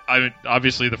 3. I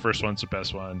obviously the first one's the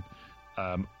best one.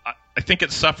 I think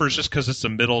it suffers just because it's the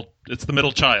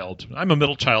middle child. I'm a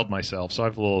middle child myself, so I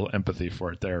have a little empathy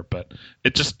for it there. But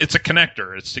it's a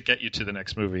connector. It's to get you to the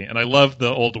next movie. And I love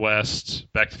the Old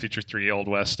West, Back to the Future 3 Old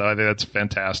West stuff. I think that's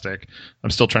fantastic. I'm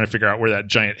still trying to figure out where that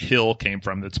giant hill came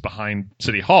from that's behind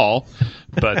City Hall.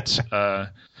 But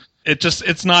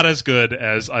it's not as good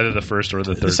as either the first or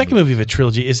the third. The second movie of a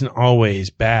trilogy isn't always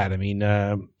bad. I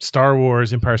mean, Star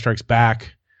Wars, Empire Strikes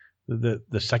Back, the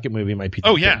second movie might be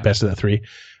the best of the 3.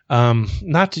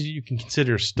 Not that you can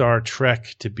consider Star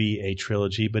Trek to be a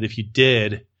trilogy, but if you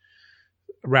did,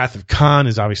 Wrath of Khan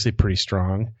is obviously pretty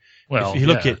strong. Well, if you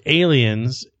look at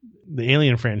Aliens, the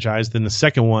Alien franchise, then the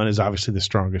second one is obviously the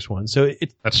strongest one. So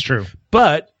that's true.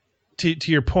 But to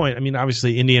your point, I mean,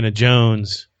 obviously Indiana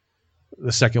Jones,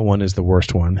 the second one is the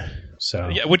worst one.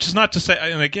 So which is not to say,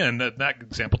 and again, that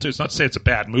example too, it's not to say it's a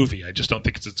bad movie. I just don't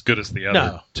think it's as good as the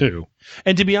other two.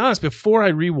 And to be honest, before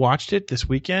I rewatched it this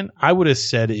weekend, I would have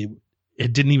said it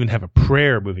didn't even have a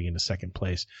prayer moving into second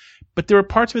place. But there were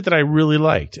parts of it that I really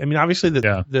liked. I mean, obviously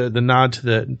the nod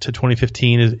to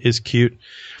 2015 is cute,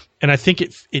 and I think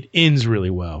it ends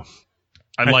really well.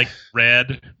 I like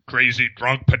Red, crazy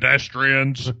drunk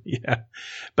pedestrians. Yeah.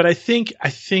 But I think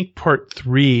part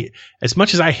 3, as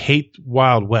much as I hate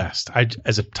Wild West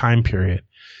as a time period,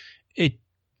 it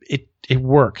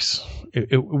works.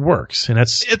 It works, and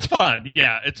it's fun.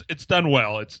 Yeah, it's done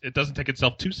well. It doesn't take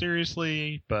itself too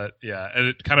seriously, but yeah, and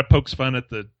it kind of pokes fun at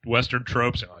the Western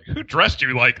tropes. Like, who dressed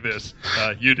you like this?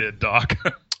 You did, Doc.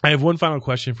 I have one final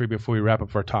question for you before we wrap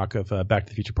up our talk of Back to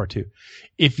the Future Part 2.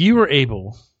 If you were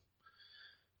able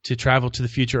to travel to the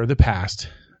future or the past,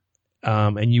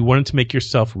 and you wanted to make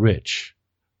yourself rich,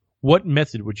 what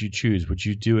method would you choose? Would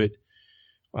you do it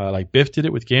like Biff did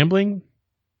it with gambling?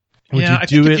 Would I think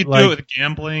if you do it with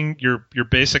gambling, you're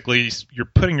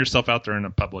putting yourself out there in the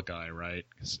public eye, right?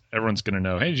 Because everyone's going to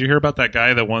know. Hey, did you hear about that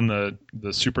guy that won the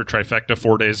super trifecta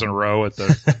 4 days in a row at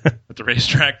the at the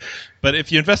racetrack? But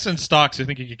if you invest in stocks, I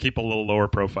think you could keep a little lower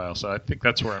profile. So I think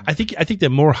that's where I think the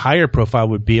more higher profile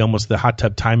would be almost the hot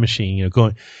tub time machine. You know,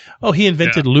 going, oh, he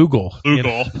invented Lugal. You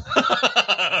know?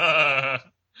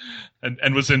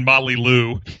 and was in Motley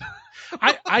Lou.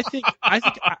 I think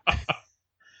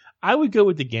I would go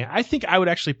with I think I would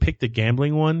actually pick the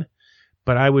gambling one,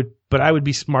 but I would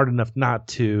be smart enough not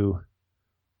to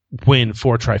win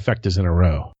 4 trifectas in a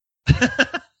row.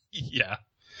 Yeah.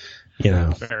 You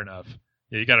know. Fair enough.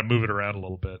 Yeah, you got to move it around a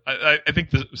little bit. I think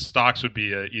the stocks would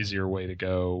be an easier way to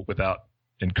go without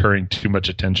incurring too much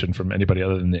attention from anybody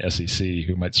other than the SEC,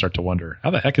 who might start to wonder,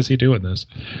 how the heck is he doing this?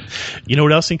 You know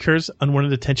what else incurs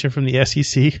unwanted attention from the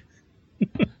SEC?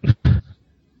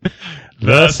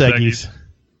 The Seggies.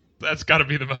 That's got to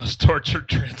be the most tortured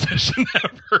transition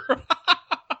ever.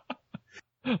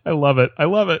 I love it.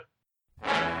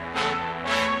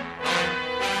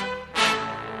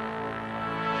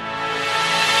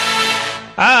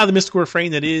 The mystical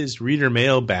refrain that is Reader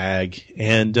Mailbag.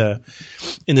 And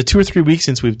in the 2 or 3 weeks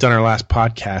since we've done our last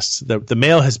podcasts, the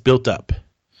mail has built up.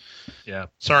 Yeah.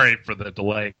 Sorry for the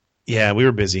delay. Yeah, we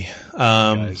were busy.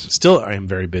 Still, I am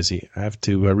very busy. I have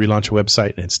to relaunch a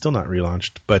website, and it's still not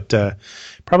relaunched. But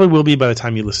probably will be by the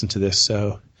time you listen to this,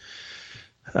 so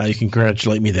you can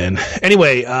congratulate me then.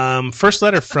 Anyway, first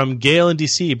letter from Gail in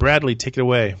D.C. Bradley, take it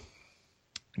away.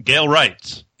 Gail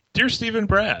writes, Dear Steve and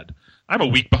Brad, I'm a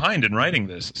week behind in writing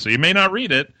this, so you may not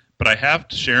read it, but I have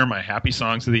to share my happy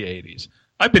songs of the 80s.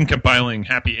 I've been compiling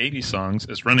happy 80s songs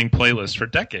as running playlists for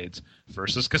decades,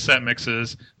 first as cassette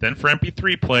mixes, then for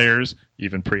MP3 players,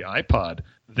 even pre-iPod,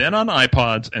 then on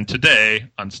iPods, and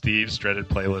today on Steve's dreaded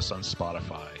playlist on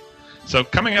Spotify. So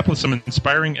coming up with some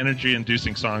inspiring,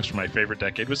 energy-inducing songs from my favorite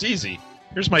decade was easy.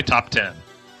 Here's my top 10.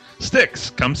 Styx,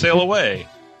 Come Sail Away.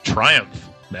 Triumph,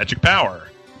 Magic Power.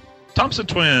 Thompson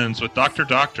Twins with Dr.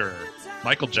 Doctor.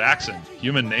 Michael Jackson,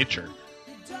 Human Nature.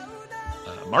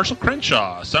 Marshall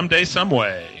Crenshaw, Someday,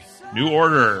 Someway. New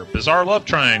Order, Bizarre Love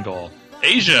Triangle.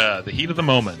 Asia, The Heat of the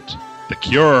Moment. The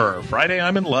Cure, Friday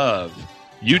I'm in Love.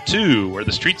 U2, Where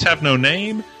the Streets Have No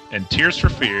Name. And Tears for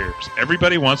Fears,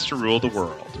 Everybody Wants to Rule the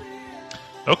World.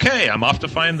 Okay, I'm off to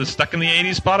find the Stuck in the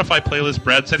 80s Spotify playlist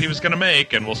Brad said he was going to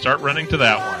make, and we'll start running to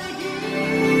that one.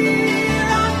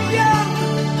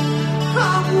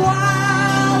 I'm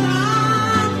wild,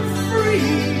 I'm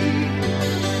free.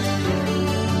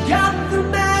 Got the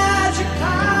magic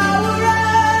power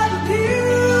of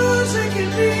music in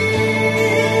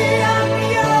me. I'm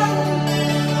young,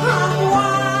 I'm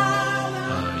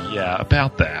wild. Yeah,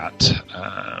 about that.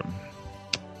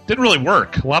 didn't really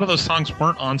work. A lot of those songs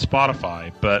weren't on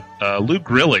Spotify, but Lou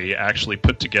Grilly actually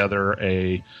put together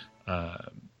a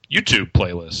YouTube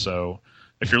playlist. So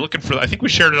if you're looking for, I think we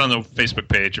shared it on the Facebook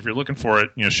page. If you're looking for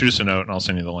it, shoot us a note and I'll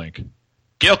send you the link.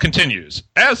 Gail continues.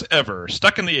 As ever,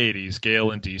 stuck in the 80s,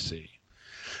 Gail in D.C.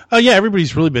 Yeah,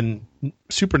 everybody's really been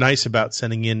super nice about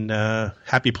sending in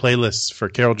happy playlists for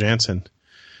Carol Jansen.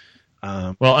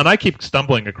 Well, and I keep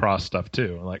stumbling across stuff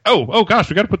too. I'm like, oh gosh,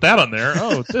 we got to put that on there.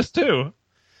 Oh, this too.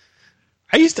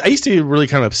 I used to be really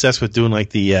kind of obsessed with doing like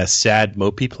the sad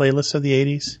mopey playlists of the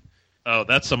 80s. Oh,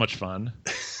 that's so much fun.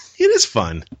 It is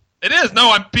fun. It is.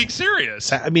 No, I'm being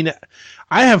serious. I mean,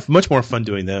 I have much more fun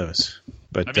doing those.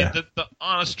 But I mean, the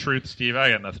honest truth, Steve,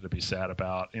 I got nothing to be sad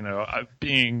about.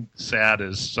 Being sad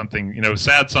is something.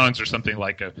 Sad songs are something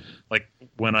like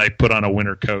when I put on a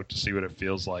winter coat to see what it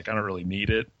feels like. I don't really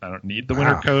need it. I don't need the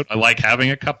winter coat. I like having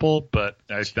a couple, but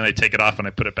then I take it off and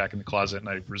I put it back in the closet and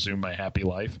I resume my happy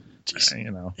life.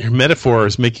 Your metaphor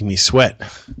is making me sweat.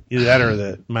 Either that or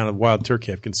the amount of wild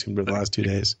turkey I've consumed over the last 2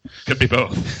 days. Could be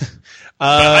both.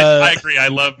 I agree. I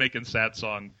love making sad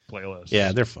song playlists.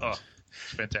 Yeah, they're fun. Oh,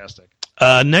 it's fantastic.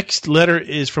 Next letter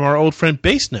is from our old friend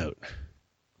Bass Note.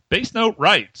 Bass Note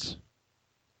writes,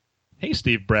 Hey,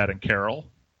 Steve, Brad, and Carol.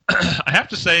 I have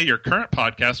to say your current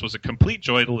podcast was a complete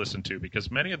joy to listen to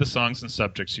because many of the songs and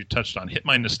subjects you touched on hit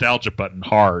my nostalgia button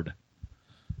hard.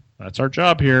 That's our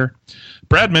job here.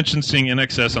 Brad mentioned seeing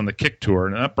INXS on the Kick Tour,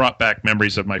 and that brought back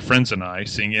memories of my friends and I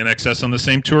seeing INXS on the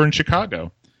same tour in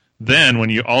Chicago. Then, when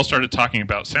you all started talking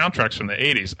about soundtracks from the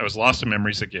 80s, I was lost in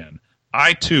memories again.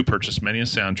 I, too, purchased many a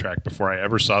soundtrack before I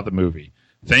ever saw the movie.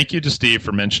 Thank you to Steve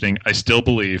for mentioning I Still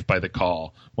Believe by The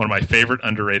Call, one of my favorite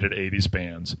underrated 80s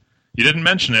bands. You didn't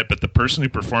mention it, but the person who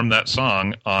performed that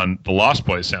song on the Lost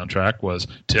Boys soundtrack was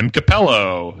Tim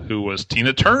Capello, who was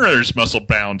Tina Turner's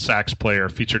muscle-bound sax player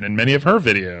featured in many of her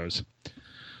videos.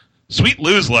 Sweet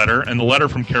Lou's letter and the letter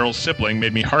from Carol's sibling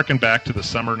made me hearken back to the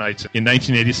summer nights in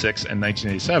 1986 and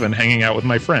 1987 hanging out with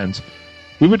my friends.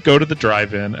 We would go to the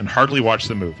drive-in and hardly watch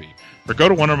the movie, or go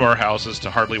to one of our houses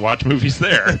to hardly watch movies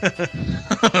there.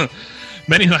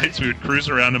 Many nights we would cruise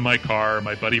around in my car,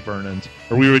 my buddy Vernon's,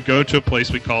 or we would go to a place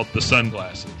we called The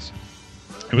Sunglasses.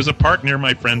 It was a park near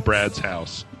my friend Brad's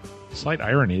house. Slight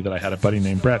irony that I had a buddy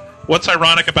named Brad. What's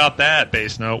ironic about that,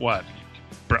 Bass Note? What?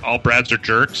 All Brads are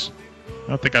jerks? I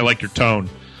don't think I like your tone.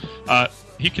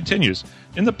 He continues.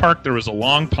 In the park, there was a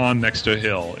long pond next to a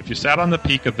hill. If you sat on the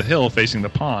peak of the hill facing the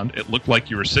pond, it looked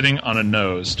like you were sitting on a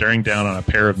nose, staring down on a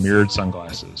pair of mirrored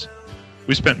sunglasses.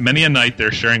 We spent many a night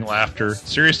there sharing laughter,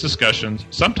 serious discussions,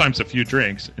 sometimes a few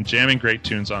drinks, and jamming great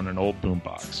tunes on an old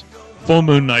boombox. Full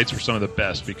moon nights were some of the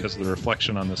best because of the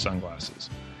reflection on the sunglasses.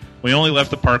 We only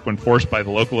left the park when forced by the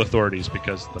local authorities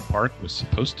because the park was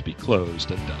supposed to be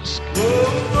closed at dusk.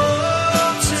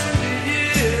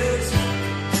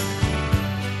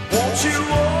 Won't you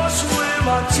wash away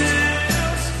my tears?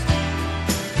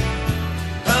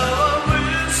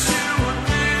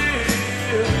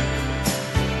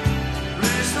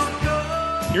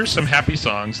 Here's some happy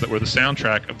songs that were the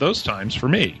soundtrack of those times for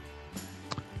me.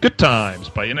 Good Times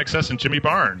by INXS and Jimmy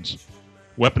Barnes.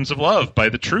 Weapons of Love by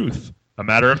The Truth. A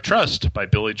Matter of Trust by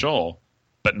Billy Joel.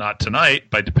 But Not Tonight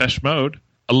by Depeche Mode.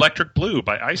 Electric Blue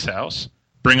by Icehouse.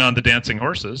 Bring On the Dancing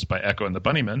Horses by Echo and the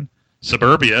Bunnymen.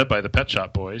 Suburbia by the Pet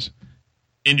Shop Boys.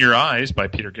 In Your Eyes by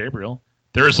Peter Gabriel.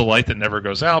 There Is a Light That Never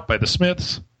Goes Out by The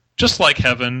Smiths. Just Like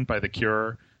Heaven by The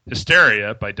Cure.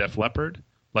 Hysteria by Def Leppard.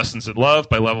 Lessons in Love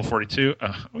by Level 42.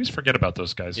 I always forget about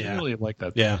those guys. Yeah. I really like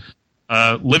that. Yeah.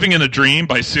 Living in a Dream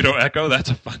by Pseudo Echo. That's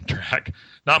a fun track.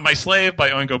 Not My Slave by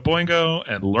Oingo Boingo.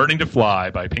 And Learning to Fly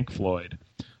by Pink Floyd.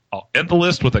 I'll end the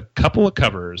list with a couple of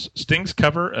covers. Sting's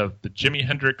cover of the Jimi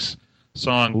Hendrix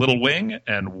song Little Wing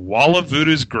and Walla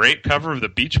Voodoo's great cover of the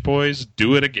Beach Boys'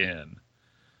 Do It Again.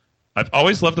 I've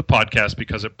always loved the podcast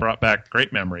because it brought back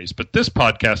great memories, but this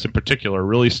podcast in particular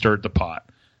really stirred the pot.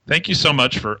 Thank you so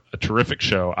much for a terrific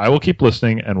show. I will keep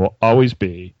listening and will always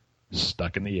be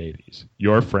stuck in the 80s.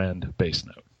 Your friend, Bass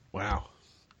Note. Wow.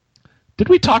 Did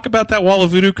we talk about that Walla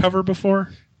Voodoo cover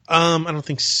before? I don't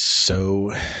think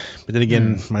so. But then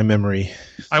again, my memory.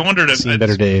 I wondered if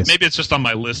better days. Maybe it's just on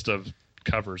my list of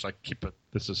covers. I keep it.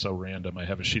 This is so random. I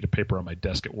have a sheet of paper on my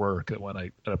desk at work that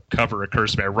when a cover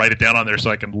occurs to me, I write it down on there so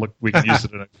I can look. We can use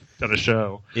it at a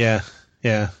show. Yeah,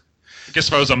 yeah. I guess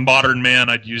if I was a modern man,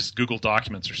 I'd use Google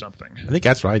Documents or something. I think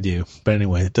that's what I do. But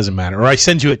anyway, it doesn't matter. Or I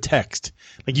send you a text.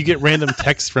 Like you get random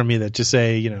texts from me that just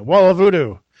say, Walla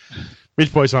Voodoo,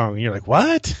 Beach Boy song. And you're like,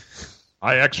 what?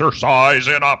 I exercise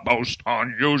in a most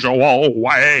unusual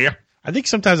way. I think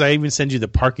sometimes I even send you the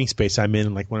parking space I'm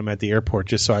in, like when I'm at the airport,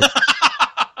 just so I.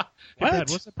 Brad,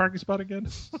 what's that parking spot again?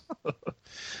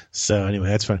 So anyway,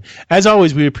 that's fun. As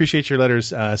always, we appreciate your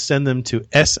letters. Send them to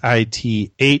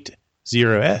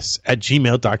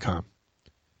sit80s@gmail.com.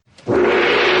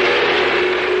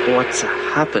 What's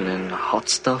happening, hot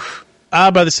stuff?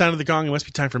 By the sound of the gong, it must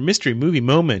be time for Mystery Movie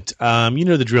Moment. You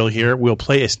know the drill here. We'll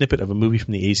play a snippet of a movie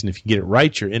from the 80s, and if you get it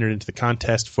right, you're entered into the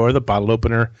contest for the bottle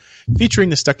opener featuring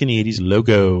the Stuck in the 80s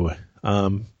logo.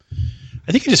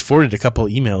 I think I just forwarded a couple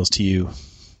emails to you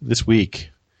this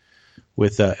week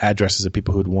with addresses of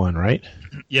people who'd won, right?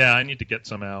 Yeah, I need to get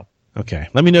some out. Okay.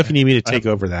 Let me know if you need me to take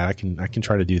over that. I can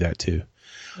try to do that too.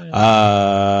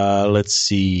 Let's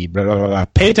see. Blah, blah, blah, blah.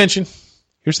 Pay attention.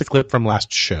 Here's the clip from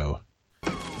last show.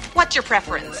 What's your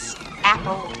preference?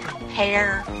 Apple,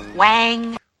 pear,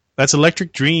 wang? That's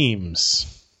Electric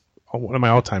Dreams. One of my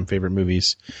all-time favorite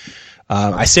movies.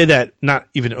 I say that not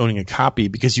even owning a copy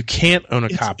because you can't own a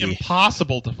copy. It's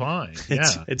impossible to find.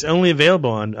 It's only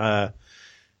available on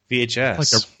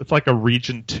VHS. It's like a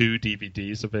Region 2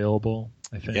 DVDs available,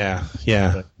 I think. Yeah.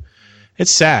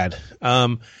 It's sad.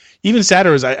 Even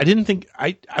sadder is I didn't think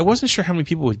I wasn't sure how many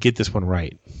people would get this one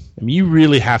right. I mean, you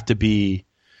really have to be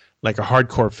like a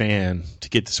hardcore fan to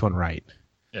get this one right.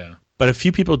 Yeah. But a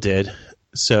few people did.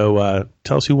 So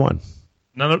tell us who won.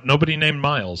 Nobody named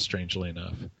Miles, strangely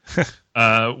enough.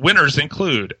 Winners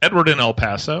include Edward in El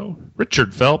Paso,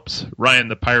 Richard Phelps, Ryan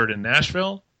the Pirate in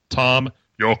Nashville, Tom,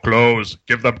 your clothes,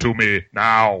 give them to me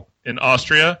now, in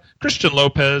Austria, Christian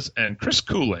Lopez, and Chris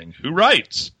Cooling, who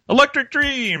writes, Electric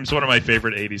Dreams, one of my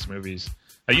favorite 80s movies.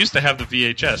 I used to have the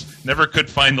VHS, never could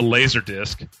find the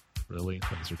Laserdisc. Really?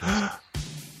 Laserdisc?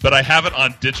 But I have it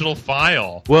on digital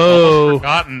file. Whoa. Almost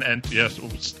forgotten, and yes,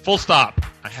 full stop.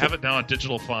 I have it now on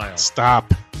digital file.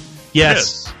 Stop.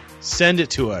 Yes. Send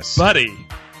it to us. Buddy,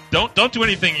 don't do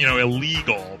anything,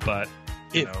 illegal, but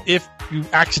if you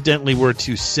accidentally were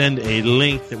to send a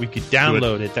link that we could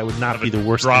download it, that would not be the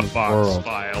worst thing in the world. Dropbox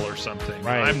file or something.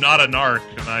 Right. I'm not a narc,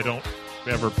 and I don't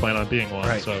ever plan on being one,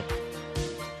 right. So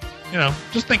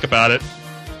just think about it.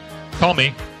 Call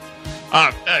me.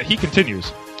 He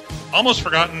continues. Almost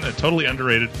forgotten and totally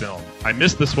underrated film. I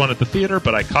missed this one at the theater,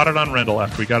 but I caught it on rental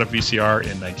after we got a VCR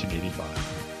in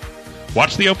 1985.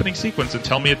 Watch the opening sequence and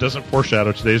tell me it doesn't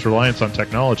foreshadow today's reliance on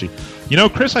technology.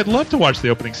 Chris, I'd love to watch the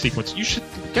opening sequence. You should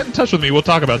get in touch with me. We'll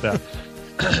talk about that.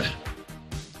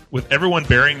 With everyone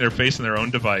burying their face in their own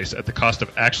device at the cost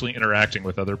of actually interacting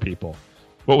with other people.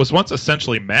 What was once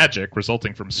essentially magic,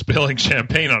 resulting from spilling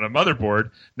champagne on a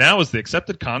motherboard, now is the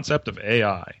accepted concept of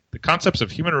AI. The concepts of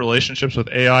human relationships with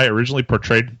AI originally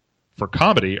portrayed for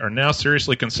comedy are now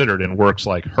seriously considered in works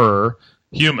like Her,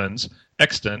 Humans,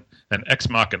 Extant, and Ex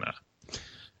Machina.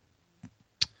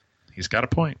 He's got a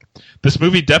point. This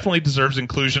movie definitely deserves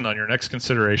inclusion on your next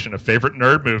consideration of favorite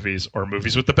nerd movies or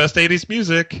movies with the best 80s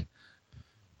music.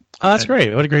 Oh, that's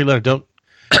great. What a great letter.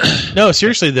 No,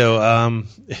 seriously, though,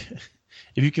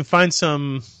 if you can find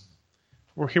some,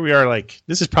 well, here we are.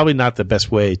 This is probably not the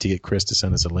best way to get Chris to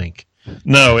send us a link.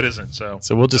 No, it isn't. So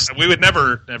we'll just. We would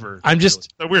never. I'm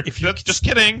just. So we're just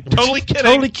kidding. Totally kidding.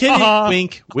 Totally kidding. Uh-huh.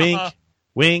 Wink, wink,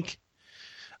 wink.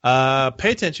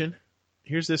 Pay attention.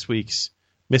 Here's this week's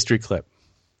mystery clip.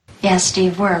 Yeah,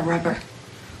 Steve, we're a rubber.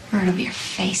 Right over your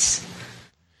face.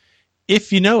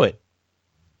 If you know it,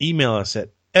 email us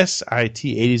at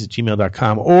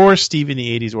sit80s@gmail.com or Steve in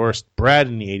the 80s or Brad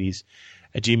in the 80s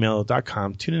at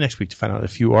gmail.com. Tune in next week to find out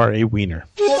if you are a wiener.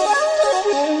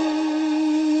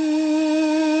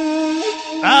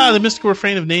 The mystical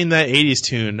refrain of Name That 80s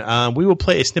Tune. We will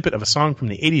play a snippet of a song from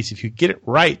the 80s. If you get it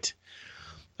right,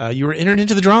 you were entered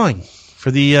into the drawing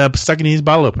for the Stuck in the 80s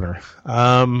bottle opener.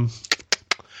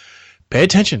 Pay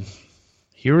attention.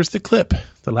 Here is the clip.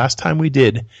 The last time we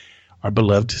did our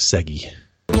beloved Seggy.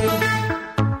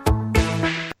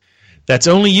 That's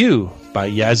Only You by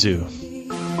Yazoo. All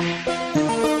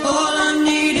I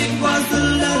needed was the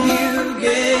love you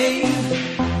gave.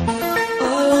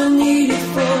 All I needed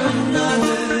for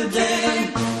another day.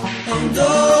 And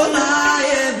all I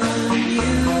ever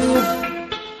knew.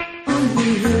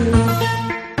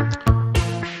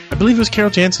 I believe it was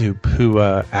Carol Jansen who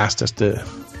asked us to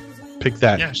pick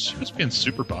that. Yeah, she was being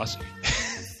super bossy.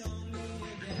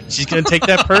 She's going to take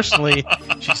that personally.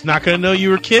 She's not going to know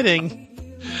you were kidding.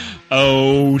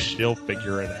 Oh, she'll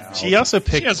figure it out. She also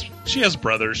picked. She has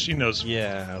brothers. She knows.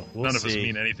 Yeah, none of us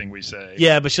mean anything we say.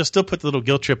 Yeah, but she'll still put the little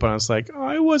guilt trip on. It's like, oh,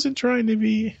 I wasn't trying to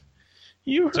be.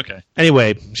 It's okay.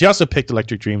 Anyway, she also picked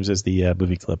Electric Dreams as the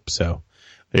movie clip. So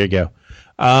there you go.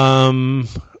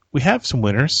 We have some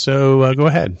winners. So go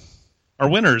ahead. Our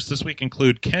winners this week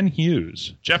include Ken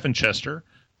Hughes, Jeff and Chester,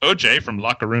 OJ from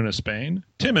La Coruna, Spain,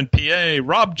 Tim in PA,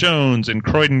 Rob Jones in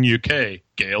Croydon, UK,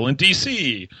 Gail in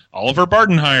DC, Oliver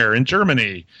Bardenheier in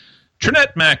Germany,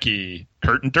 Trinette Mackey,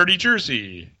 Kurt in Dirty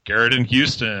Jersey, Garrett in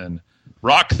Houston,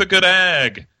 Rock the Good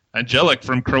Ag, Angelic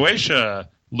from Croatia,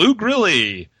 Lou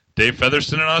Grilly, Dave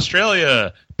Featherston in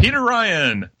Australia, Peter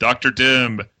Ryan, Dr.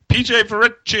 Dim, PJ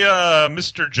Variccia,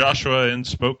 Mr. Joshua in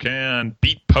Spokane,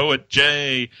 Beat Poet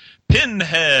J,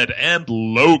 Pinhead, and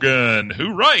Logan,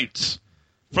 who writes,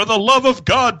 "For the love of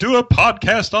God, do a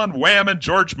podcast on Wham and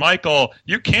George Michael.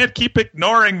 You can't keep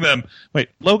ignoring them." Wait,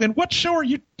 Logan, what show are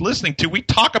you listening to? We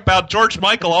talk about George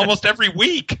Michael almost every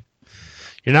week.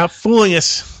 You're not fooling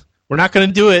us. We're not going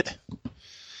to do it.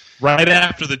 Right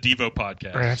after the Devo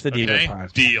podcast. Right after the Devo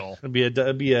podcast. Deal.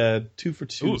 It'll be a 2 for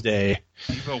Tuesday.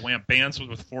 Devo Wham, bands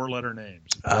with 4-letter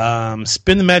names.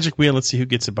 Spin the magic wheel. Let's see who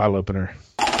gets a bottle opener.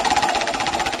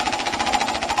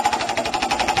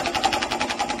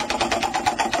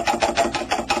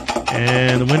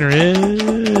 And the winner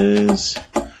is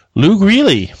Lou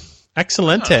Greeley.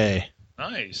 Excelente. Oh,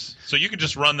 nice. So you can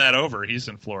just run that over. He's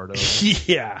in Florida.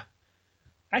 Yeah.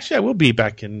 Actually, I will be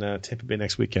back in Tampa Bay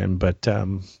next weekend, but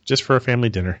just for a family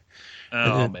dinner. Oh,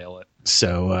 I'll mail it.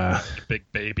 So, big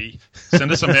baby.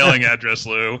 Send us a mailing address,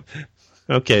 Lou.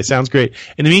 Okay, sounds great.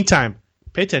 In the meantime,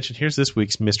 pay attention. Here's this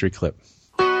week's mystery clip.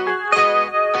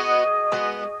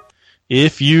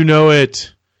 If you know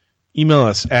it, email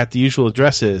us at the usual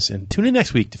addresses and tune in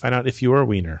next week to find out if you are a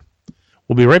wiener.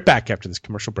 We'll be right back after this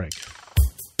commercial break.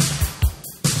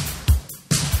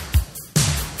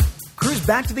 Cruise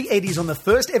back to the 80s on the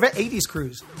first ever 80s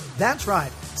cruise. That's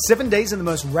right, 7 days in the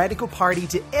most radical party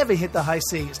to ever hit the high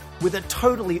seas, with a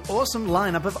totally awesome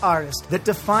lineup of artists that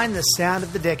define the sound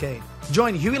of the decade.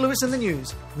 Join Huey Lewis and the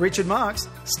News, Richard Marx,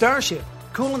 Starship,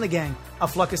 Kool and the Gang, A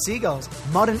Flock of Seagulls,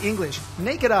 Modern English,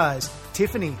 Naked Eyes,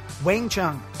 Tiffany, Wang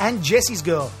Chung, and Jessie's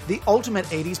Girl, the ultimate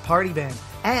 80s party band,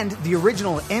 and the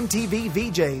original MTV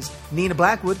VJs, Nina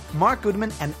Blackwood, Mark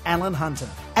Goodman, and Alan Hunter.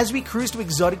 As we cruise to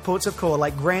exotic ports of call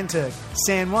like Grand Turk,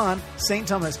 San Juan, St.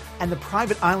 Thomas, and the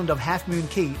private island of Half Moon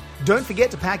Key, don't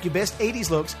forget to pack your best 80s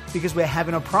looks because we're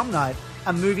having a prom night,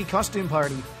 a movie costume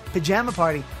party, pajama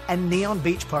party, and neon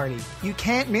beach party. You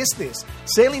can't miss this.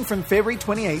 Sailing from February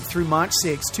 28th through March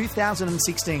 6,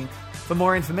 2016. For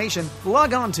more information,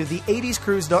 log on to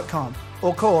the80scruise.com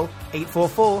or call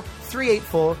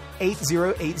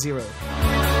 844-384-8080.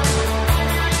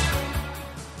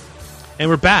 And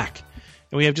we're back.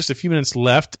 And we have just a few minutes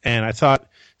left. And I thought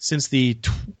since the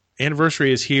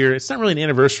anniversary is here, it's not really an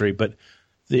anniversary, but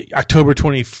the October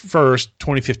 21st,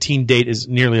 2015 date is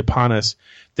nearly upon us.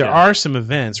 There are some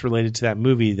events related to that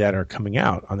movie that are coming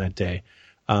out on that day.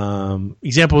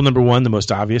 Example number one, the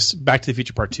most obvious, Back to the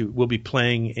Future Part 2 will be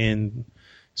playing in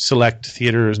select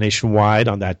theaters nationwide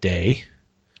on that day.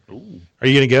 Ooh. Are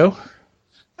you going to go?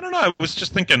 I don't know. I was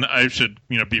just thinking I should,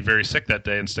 be very sick that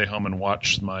day and stay home and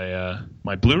watch my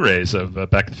my Blu-rays of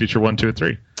Back to the Future 1, 2, and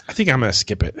 3. I think I'm going to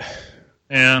skip it.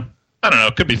 Yeah. I don't know.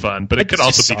 It could be fun, but it could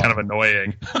also be kind of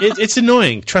annoying. It's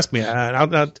annoying. Trust me. And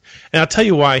I'll tell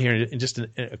you why here in just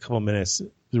a couple of minutes.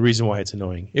 The reason why it's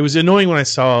annoying. It was annoying when I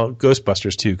saw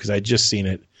Ghostbusters 2 because I had just seen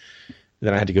it.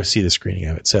 Then I had to go see the screening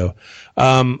of it. So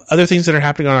other things that are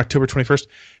happening on October 21st.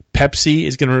 Pepsi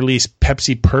is going to release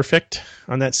Pepsi Perfect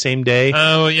on that same day.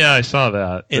 Oh, yeah, I saw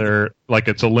that.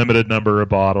 It's a limited number of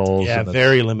bottles. Yeah,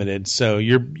 very limited. So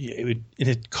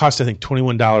it costs, I think,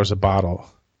 $21 a bottle.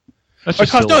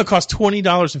 It costs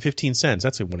 $20.15.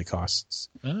 That's what it costs.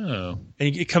 Oh.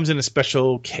 And it comes in a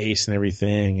special case and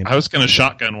everything. And I was going to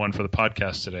shotgun one for the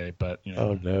podcast today, but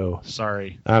oh no,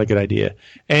 sorry, not a good idea.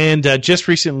 And just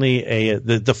recently,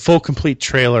 the full complete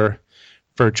trailer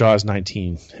for Jaws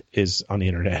 19 is on the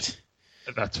internet.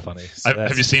 That's funny. So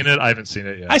have you seen it? I haven't seen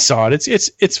it yet. I saw it.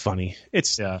 It's funny.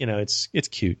 It's it's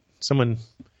cute.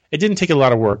 It didn't take a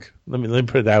lot of work. Let me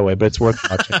put it that way, but it's worth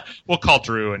watching. We'll call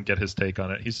Drew and get his take on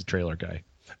it. He's the trailer guy.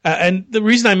 And the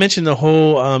reason I mentioned the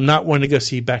whole not wanting to go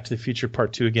see Back to the Future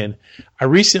Part 2 again, I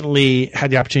recently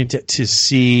had the opportunity to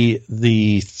see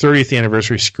the 30th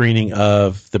anniversary screening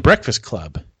of The Breakfast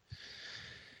Club.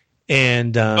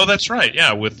 And that's right.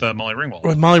 Yeah, with Molly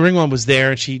Ringwald. Molly Ringwald was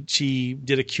there, and she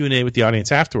did a Q&A with the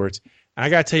audience afterwards. I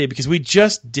got to tell you, because we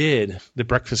just did The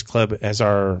Breakfast Club as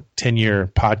our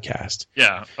 10-year podcast.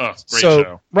 Yeah. Oh, great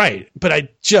show. Right. But I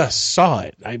just saw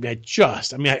it. I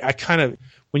kind of,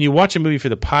 when you watch a movie for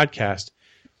the podcast,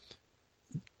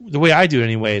 the way I do it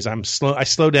anyway is I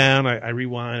slow down, I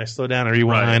rewind, I slow down, I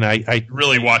rewind. Right. I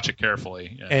really watch it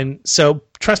carefully. Yeah. And so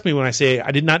trust me when I say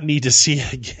I did not need to see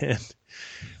it again.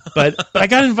 But I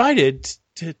got invited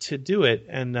to do it,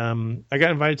 and I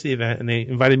got invited to the event, and they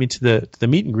invited me to the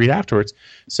meet and greet afterwards.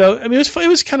 So I mean, it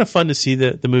was kind of fun to see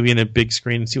the movie in a big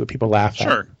screen and see what people laugh at.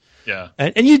 Sure. Yeah.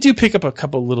 And you do pick up a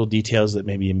couple little details that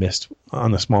maybe you missed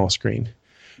on the small screen.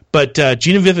 But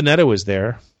Gina Vivanetta was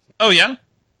there. Oh, yeah?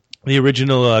 The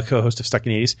original co-host of Stuck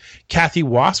in the 80s. Kathy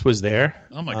Wass was there.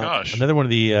 Oh, my gosh. Another one of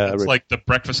the... it's like the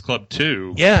Breakfast Club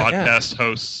 2 podcast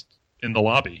hosts in the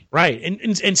lobby. Right.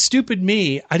 And stupid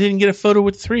me, I didn't get a photo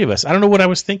with the three of us. I don't know what I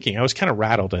was thinking. I was kind of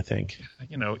rattled, I think.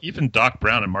 You know, even Doc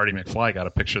Brown and Marty McFly got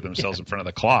a picture of themselves in front of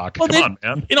the clock. Well, Come on,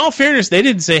 man. In all fairness, they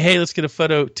didn't say, hey, let's get a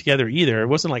photo together either. It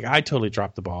wasn't like I totally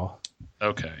dropped the ball.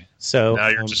 Okay. So now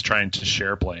you're just trying to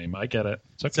share blame. I get it.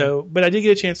 It's okay. So, but I did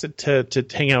get a chance to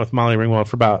hang out with Molly Ringwald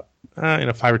for about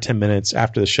 5 or 10 minutes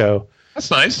after the show.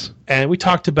 That's nice. And we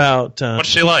talked about... what's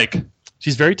she like?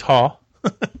 She's very tall.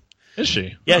 Is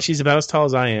she? Yeah, she's about as tall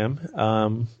as I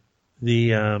am.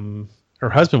 Her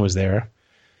husband was there,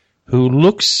 who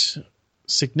looks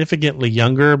significantly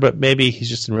younger, but maybe he's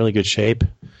just in really good shape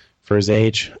for his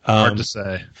age. Hard to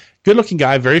say. Good-looking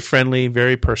guy, very friendly,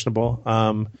 very personable.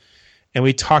 And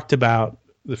we talked about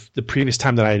the previous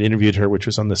time that I had interviewed her, which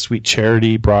was on the Sweet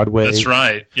Charity Broadway. That's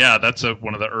right. Yeah, that's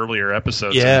one of the earlier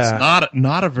episodes. Yeah. And it's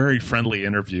not a very friendly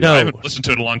interview. No. I haven't listened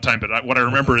to it in a long time, but what I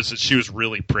remember is that she was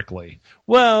really prickly.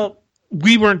 Well,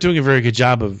 we weren't doing a very good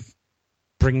job of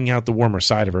bringing out the warmer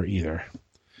side of her either.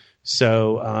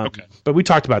 So, but we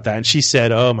talked about that, and she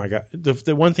said, "Oh my God!"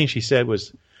 The one thing she said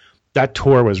was that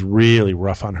tour was really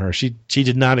rough on her. She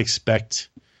did not expect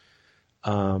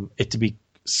it to be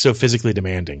so physically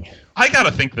demanding. I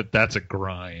gotta think that that's a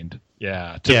grind.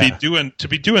 Yeah, to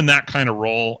be doing that kind of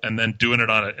role and then doing it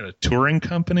in a touring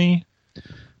company.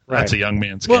 Right. That's a young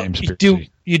man's game.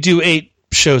 You do 8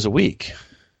 shows a week.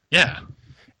 Yeah,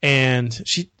 and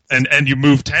and you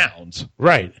move towns,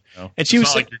 right? You know? And she was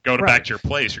not like you're going back to your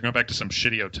place. You're going back to some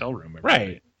shitty hotel room,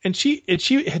 right? And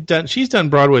she's done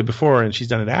Broadway before, and she's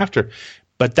done it after.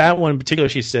 But that one in particular,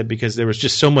 she said, because there was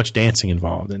just so much dancing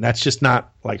involved, and that's just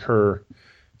not like her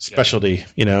specialty. Yeah.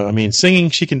 You know, I mean, singing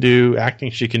she can do,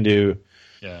 acting she can do.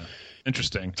 Yeah,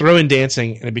 interesting. Throw in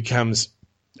dancing, and it becomes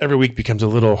every week becomes a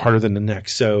little harder than the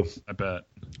next. So I bet.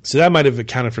 So that might have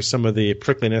accounted for some of the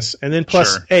prickliness, and then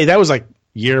plus, hey, that was like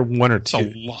year 1 or 2.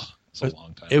 It's a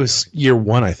long time. It was year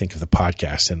 1, I think, of the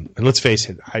podcast, and let's face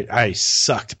it, I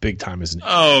sucked big time as an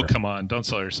interviewer. Oh, come on. Don't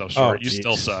sell yourself short. You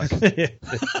still suck.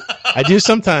 I do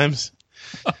sometimes.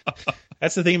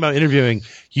 That's the thing about interviewing.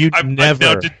 You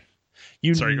never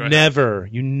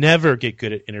get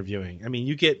good at interviewing. I mean,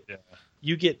 you get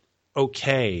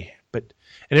okay,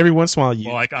 and every once in a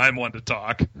while like I'm one to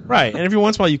talk. Right, and every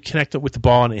once in a while you connect with the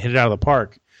ball and hit it out of the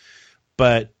park.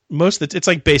 But most of it's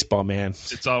like baseball, man.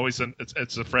 It's always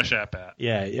it's a fresh at bat.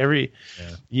 Yeah,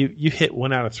 you hit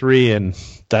 1 out of 3, and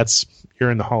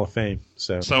you're in the Hall of Fame.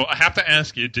 So I have to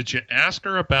ask you: did you ask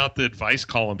her about the advice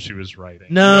column she was writing?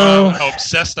 No. You know how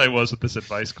obsessed I was with this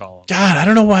advice column. God, I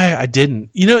don't know why I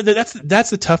didn't. You know, that's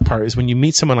the tough part is when you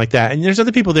meet someone like that, and there's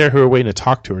other people there who are waiting to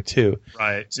talk to her too.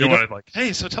 Right. So you want to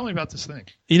hey, so tell me about this thing.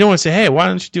 You don't want to say, hey, why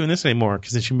aren't you doing this anymore?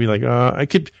 Because then she'd be like, I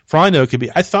could. For all I know, it could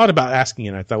be. I thought about asking it.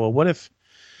 And I thought, well, what if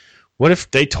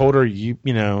they told her you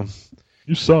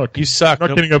suck. You suck.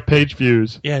 Not getting up page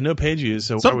views. Yeah, no page views.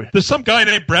 So there's some guy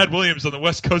named Brad Williams on the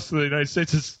west coast of the United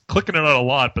States who's clicking it on a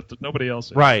lot, but nobody else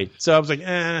is. Right. So I was like,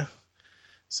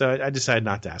 So I decided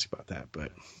not to ask about that.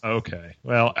 But okay.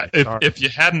 Well, if you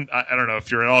hadn't, I don't know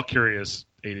if you're at all curious,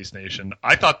 80s Nation.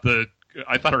 I thought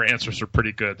her answers were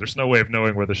pretty good. There's no way of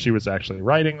knowing whether she was actually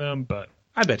writing them, but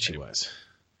I bet she was.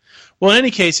 Well, in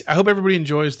any case, I hope everybody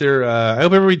enjoys their. I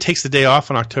hope everybody takes the day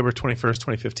off on October 21st,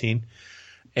 2015,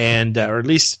 and or at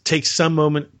least takes some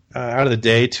moment out of the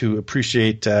day to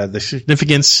appreciate the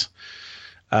significance.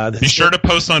 Be sure to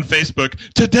post on Facebook.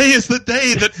 Today is the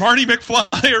day that Marty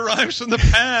McFly arrives from the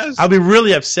past. I'll be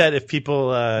really upset if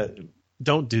people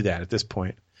don't do that at this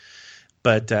point.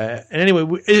 But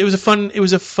anyway, it was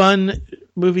a fun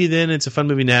movie then. It's a fun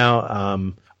movie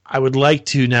now. I would like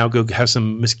to now go have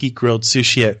some mesquite grilled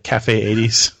sushi at Cafe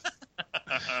 80s.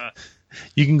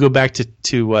 You can go back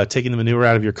to taking the manure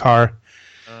out of your car.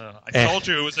 I told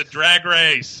you it was a drag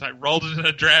race. I rolled it in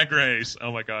a drag race.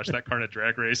 Oh my gosh, that car in a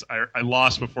drag race. I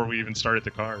lost before we even started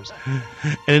the cars. And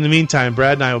in the meantime,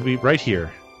 Brad and I will be right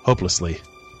here, hopelessly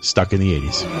stuck in the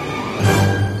 80s.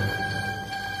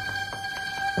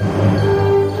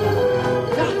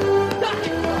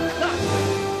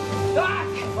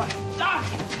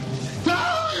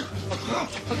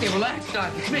 Okay, relax,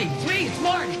 Doc. It's me. It's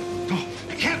Marty. Oh,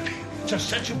 it can't be. Just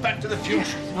sent you back to the future.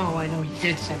 Yeah. Oh, I know he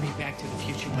did send me back to the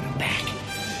future, but I'm back.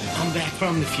 I'm back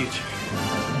from the future.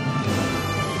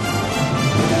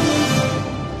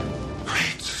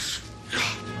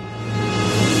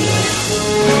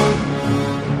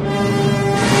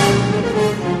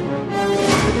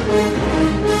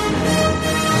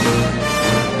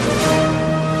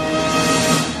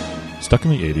 Stuck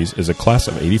in the 80s is a Class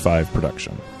of 85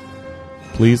 production.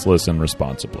 Please listen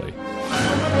responsibly.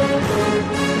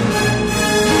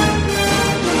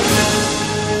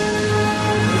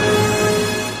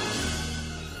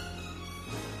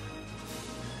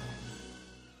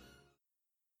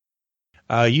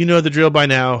 You know the drill by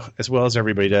now, as well as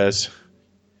everybody does.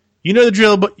 You know the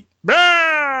drill, but...